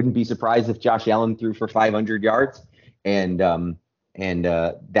 I wouldn't be surprised if Josh Allen threw for 500 yards, and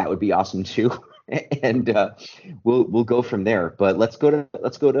that would be awesome too. And we'll go from there. But let's go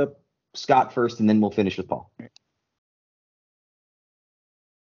to Scott first, and then we'll finish with Paul.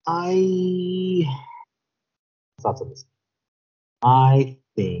 I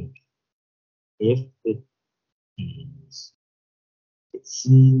think if the teams, it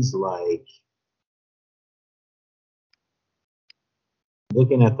seems like I'm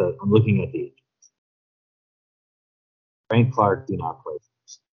looking at the Frank Clark do not play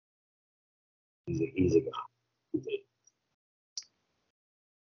first. He's a guy.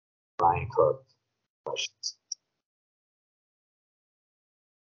 Ryan Cook questions.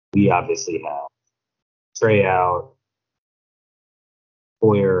 We obviously have Trey out.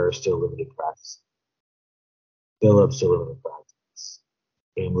 Hoyer still limited practice. Phillips still limited practice.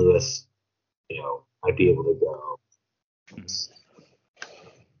 Cam Lewis, might be able to go.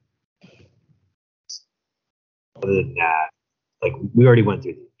 Other than that, we already went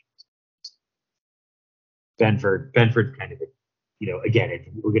through the Benford kind of, again,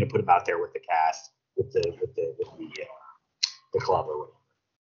 we're going to put him out there with the cast, with the club or whatever.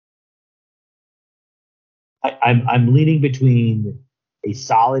 I'm leaning between a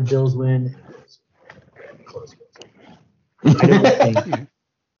solid Bills win and a close Bills win. I don't think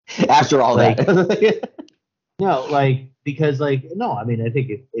after all that. No, because no, I mean, I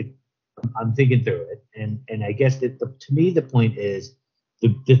think I'm thinking through it, and I guess that to me the point is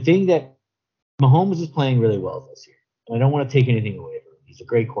the thing that Mahomes is playing really well this year, and I don't want to take anything away from him. He's a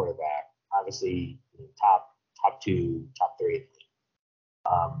great quarterback, obviously top 2, top 3.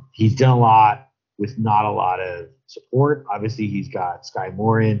 He's done a lot with not a lot of support. Obviously, he's got Sky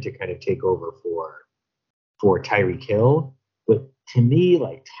Moore in to kind of take over for Tyreek Hill, but to me,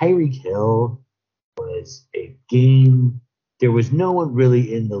 Tyreek Hill was a game. There was no one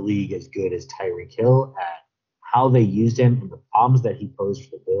really in the league as good as Tyreek Hill at how they used him and the problems that he posed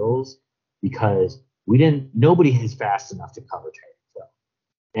for the Bills, because nobody is fast enough to cover Tyreek Hill.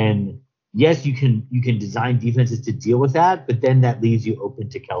 And yes, you can design defenses to deal with that, but then that leaves you open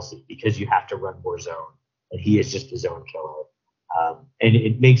to Kelce because you have to run more zone, and he is just a zone killer. And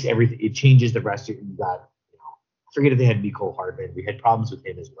it makes everything. It changes the rest of you. Got, I forget if they had Mecole Hardman. We had problems with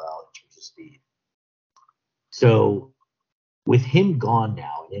him as well in terms of speed. So with him gone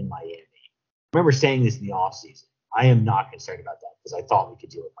now and in Miami, I remember saying this in the offseason. I am not concerned about that because I thought we could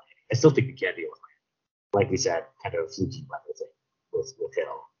deal with Miami. I still think we can deal with Miami. Like we said, kind of a fluky weather thing with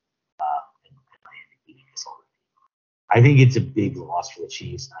Hill. And Miami beating us already. I think it's a big loss for the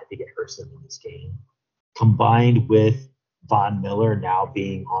Chiefs. And I think it hurts them in this game. Combined with Von Miller now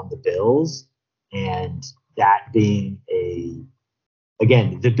being on the Bills, and that being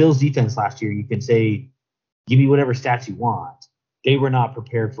again, the Bills defense last year, you can say, give me whatever stats you want. They were not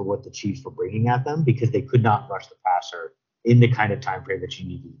prepared for what the Chiefs were bringing at them because they could not rush the passer in the kind of time frame that you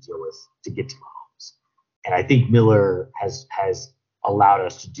need to deal with to get to Mahomes. And I think Miller has allowed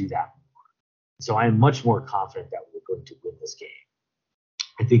us to do that more. So I am much more confident that we're going to win this game.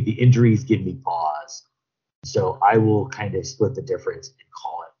 I think the injuries give me pause. So I will kind of split the difference and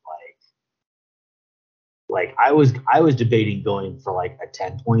call it like I was debating going for like a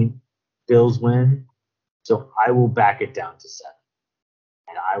 10-point Bills win. So I will back it down to 7.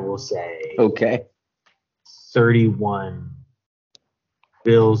 And I will say 31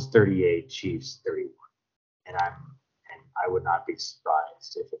 Bills, 38 Chiefs, 31. And I would not be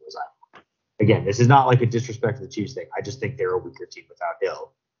surprised if it was that. Again, this is not like a disrespect to the Chiefs thing. I just think they're a weaker team without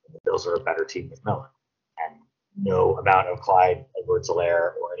Hill, and the Bills are a better team with Miller. And no amount of Clyde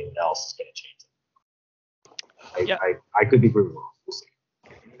Edwards-Helaire or anyone else is going to change it. I could be proven wrong. We'll see.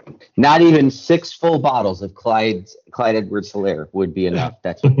 Not even 6 full bottles of Clyde Edwards-Helaire would be enough.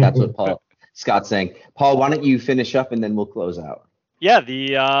 That's what Paul Scott's saying. Paul, why don't you finish up and then we'll close out? Yeah,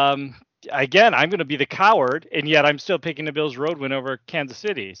 again, I'm going to be the coward, and yet I'm still picking the Bills road win over Kansas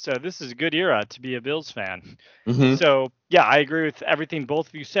City. So this is a good era to be a Bills fan. Mm-hmm. So, yeah, I agree with everything both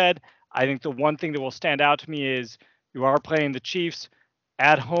of you said. I think the one thing that will stand out to me is you are playing the Chiefs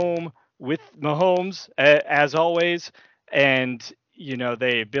at home with Mahomes, as always. And,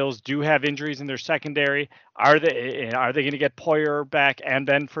 the Bills do have injuries in their secondary. Are they going to get Poyer back and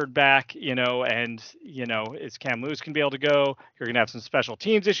Benford back? Is Cam Lewis going to be able to go? You're going to have some special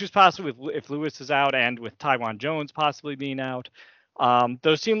teams issues possibly if Lewis is out and with Tywan Jones possibly being out.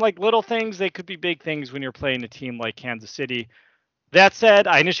 Those seem like little things. They could be big things when you're playing a team like Kansas City. That said,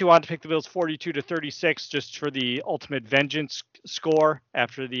 I initially wanted to pick the Bills 42-36 just for the ultimate vengeance score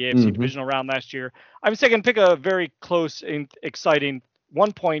after the AFC divisional round last year. I'm still going to pick a very close and exciting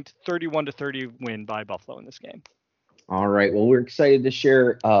 1-point 31-30 win by Buffalo in this game. All right. Well, we're excited to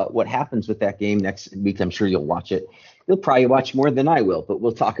share what happens with that game next week. I'm sure you'll watch it. You'll probably watch more than I will, but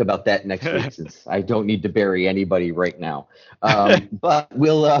we'll talk about that next week since I don't need to bury anybody right now. But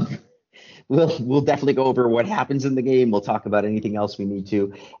We'll definitely go over what happens in the game. We'll talk about anything else we need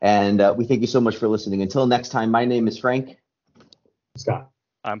to. And we thank you so much for listening. Until next time, my name is Frank. Scott.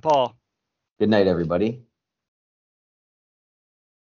 I'm Paul. Good night, everybody.